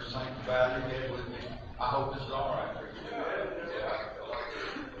 Whenever saint bow your head with me, I hope this is all right for you.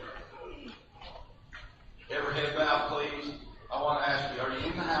 Every head bow, please. I want to ask you, are you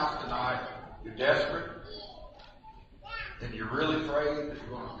in the house tonight? You're desperate? And you're really afraid that you're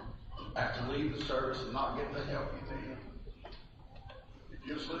going to have to leave the service and not get the help you need? If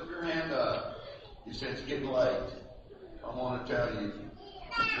you slip your hand up, you say it's getting late. I want to tell you,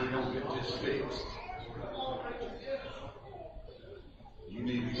 if we don't get this fixed, you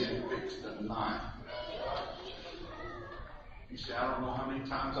need to get it fixed tonight. You say, I don't know how many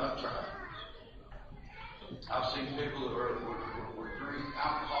times I've tried. I've seen people that were drink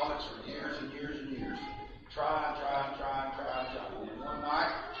alcoholics for years and years and years. Try. And then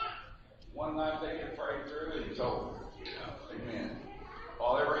one night they get prayed through and it's over. Amen.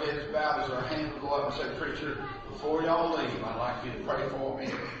 While every head is bowed, as our hand will go up and say, preacher, before y'all leave, I'd like you to pray for me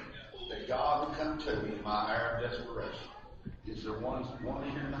that God would come to me in my hour of desperation. Is there one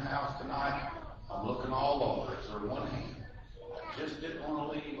here in the house tonight? I'm looking all over. Is there one hand? I just didn't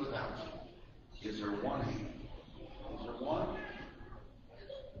want to leave without you. Is there one hand? Is there one?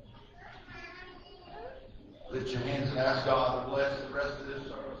 Lift your hands and ask God to bless the rest of this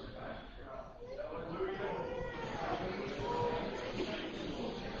service.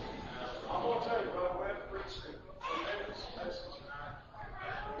 I'm going to tell you, Brother Webb preached a tremendous message tonight.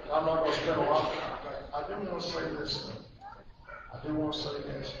 I'm not going to spend a lot of time, but I do want to say this.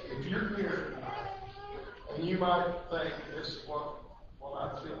 If you're here tonight, and you might think this is what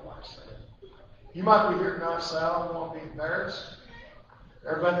I feel like saying. You might be here tonight and say, I don't want to be embarrassed.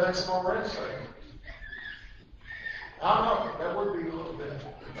 Everybody thinks I'm already saved. I know, that would be a little bit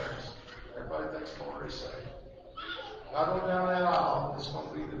embarrassing. Everybody thinks I'm already saved. If I go down that aisle, it's going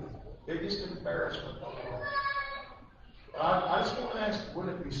to be the biggest embarrassment of all. I just want to ask, would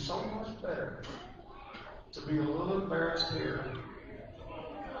it be so much better to be a little embarrassed here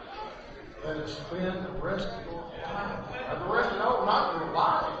than to spend the rest of your life? Not your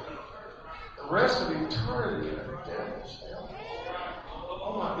life. The rest of eternity in the devil's hell.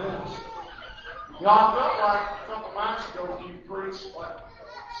 Oh my goodness. You know, I felt like a couple of nights ago you preached, like,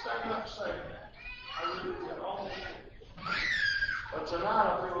 stand up and say that. I really did all. But tonight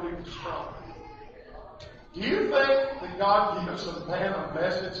I feel even stronger. Do you think that God gives a man a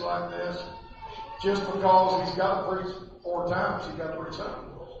message like this just because he's got to preach 4 times? He's got to preach something.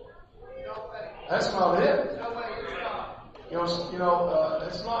 That's not it.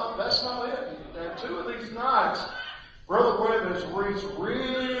 That's not it. And 2 of these nights, Brother Webb has reached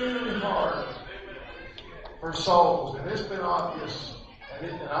really hard for souls, and it's been obvious,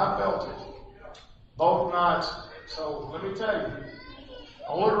 and I felt it both nights. So let me tell you,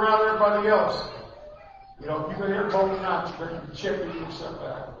 I look around everybody else. If you've been here both nights, you better be checking yourself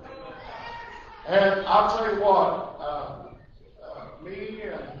out. And I'll tell you what, me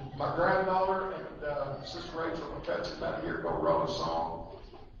and my granddaughter and Sister Rachel McCutcheon about a year ago wrote a song,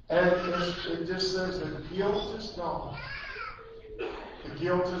 and it just says the guilt is gone. The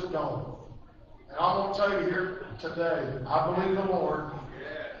guilt is gone. And I'm going to tell you here today, I believe the Lord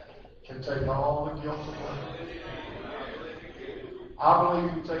can take all the guilt away. I believe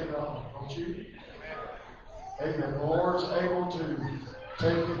He can take it all, don't you? Amen. The Lord's able to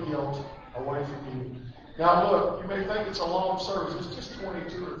take the guilt away from you. Now look, you may think it's a long service. It's just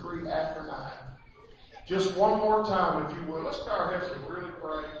 22 or 3 after 9. Just one more time, if you will. Let's bow our heads and really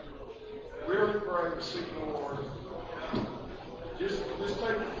pray. Really pray to seek the Lord. Just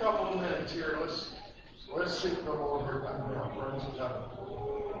take a couple of minutes here. Let's seek the Lord here right now. Praise God.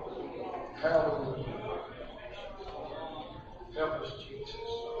 Hallelujah. Help us, Jesus.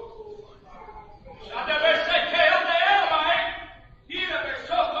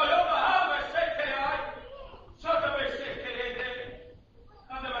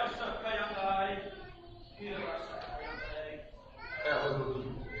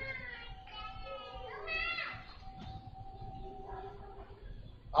 Hallelujah.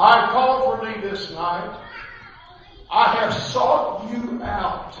 I call for thee this night. I have sought you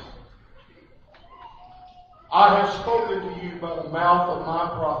out. I have spoken to you by the mouth of my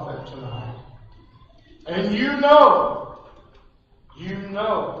prophet tonight. And you know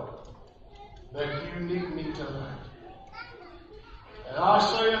that you need me tonight. And I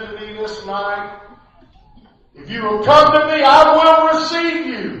say unto thee this night, if you will come to me, I will receive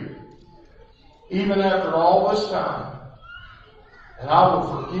you, even after all this time. And I will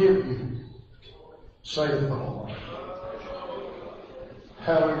forgive you, saith the Lord.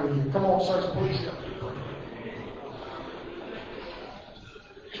 Hallelujah. Come on, saints, please help me pray.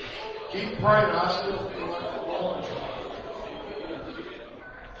 Keep praying. I still feel like the Lord.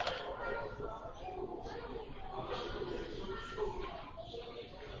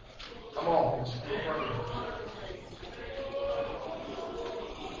 Come on, let's keep praying.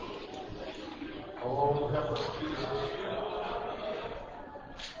 Oh, help us, Jesus.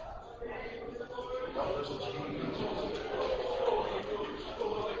 Help us, Jesus.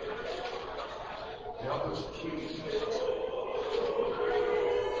 Help us, Jesus.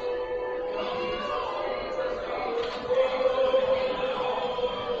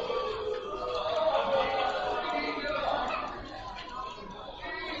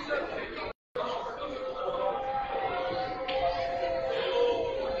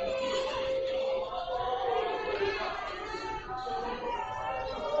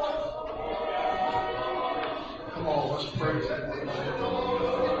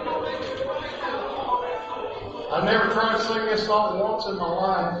 I never tried to sing this song once in my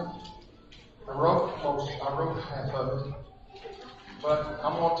life. I wrote half of it. But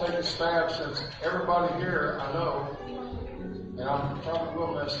I'm going to take a stab since everybody here I know, and I probably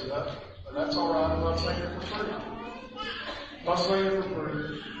will mess it up. But that's all right. I'm not singing it for free. I'm not singing it for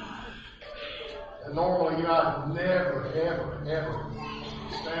free. And normally, I'd never, ever, ever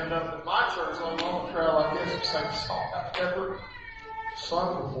stand up in my church on a long crowd like this and sing a song I've never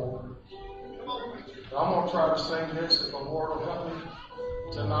sung before. But I'm going to try to sing this if the Lord will help me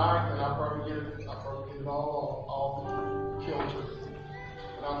tonight, and I'll probably get it all kilter.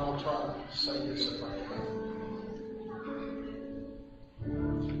 And I'm going to try to sing this if I can.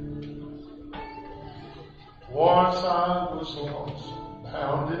 Once I was lost,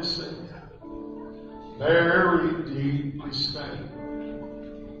 bound in sin, very deeply stained.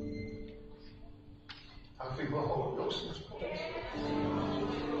 I feel the Holy Ghost in this place.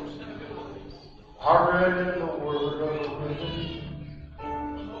 I read in the Word of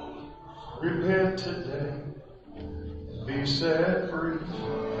repent today and be set free.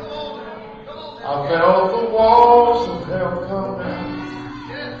 I felt the walls of hell come down.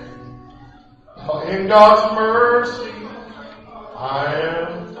 In God's mercy, I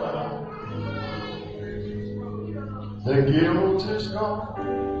am found. The guilt is gone.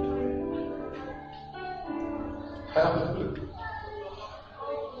 Hallelujah.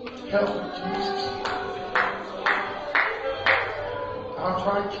 Help me, Jesus. I'm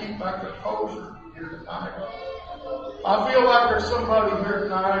trying to keep my composure. here tonight. I feel like there's somebody here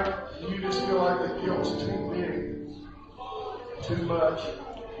tonight, and you just feel like the guilt's too big, too much.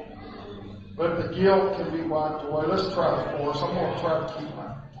 But the guilt can be wiped away. Let's try the chorus. I'm going to try to keep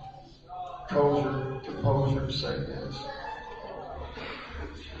my composure to say this.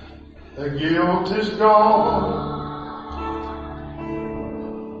 The guilt is gone.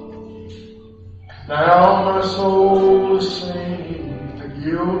 Now my soul is singing. The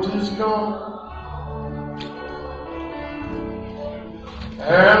guilt is gone.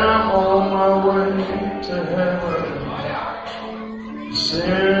 And I'm on my way to heaven. Sin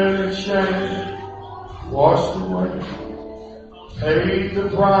and shame washed away. Paid the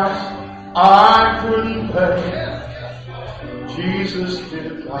price I couldn't pay. Jesus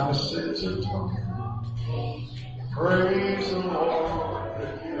did my sins atone. Praise the Lord, the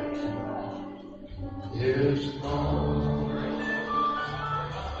guilt is gone.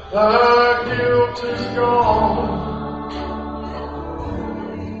 The guilt is gone.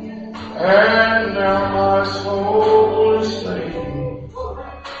 And now my soul is singing.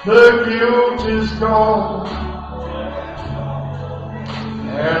 The guilt is gone.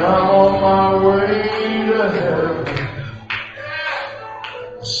 And I'm on my way to heaven.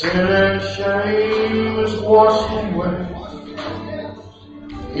 Sin and shame is washed away.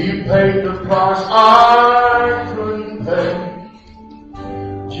 He paid the price I couldn't pay.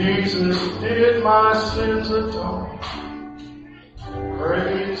 Jesus did my sins atone.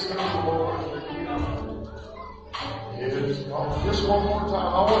 Praise the Lord, the guilt is gone. Just one more time,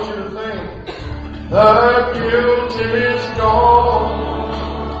 I want you to think. The guilt is gone.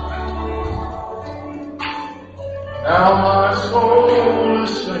 Now my soul is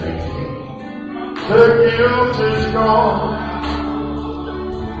singing. The guilt is gone.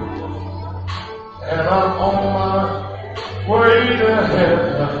 And I'm on my way to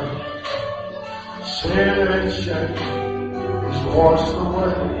heaven. Sin and shame washed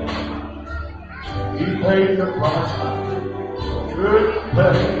away. He paid the price I couldn't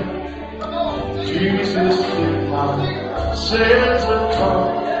pay. Jesus did my sins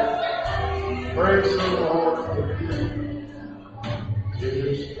atone. Praise the Lord, the guilt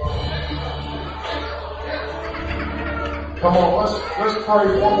is gone. Come on, let's pray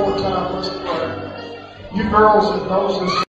one more time. Let's pray. You girls and those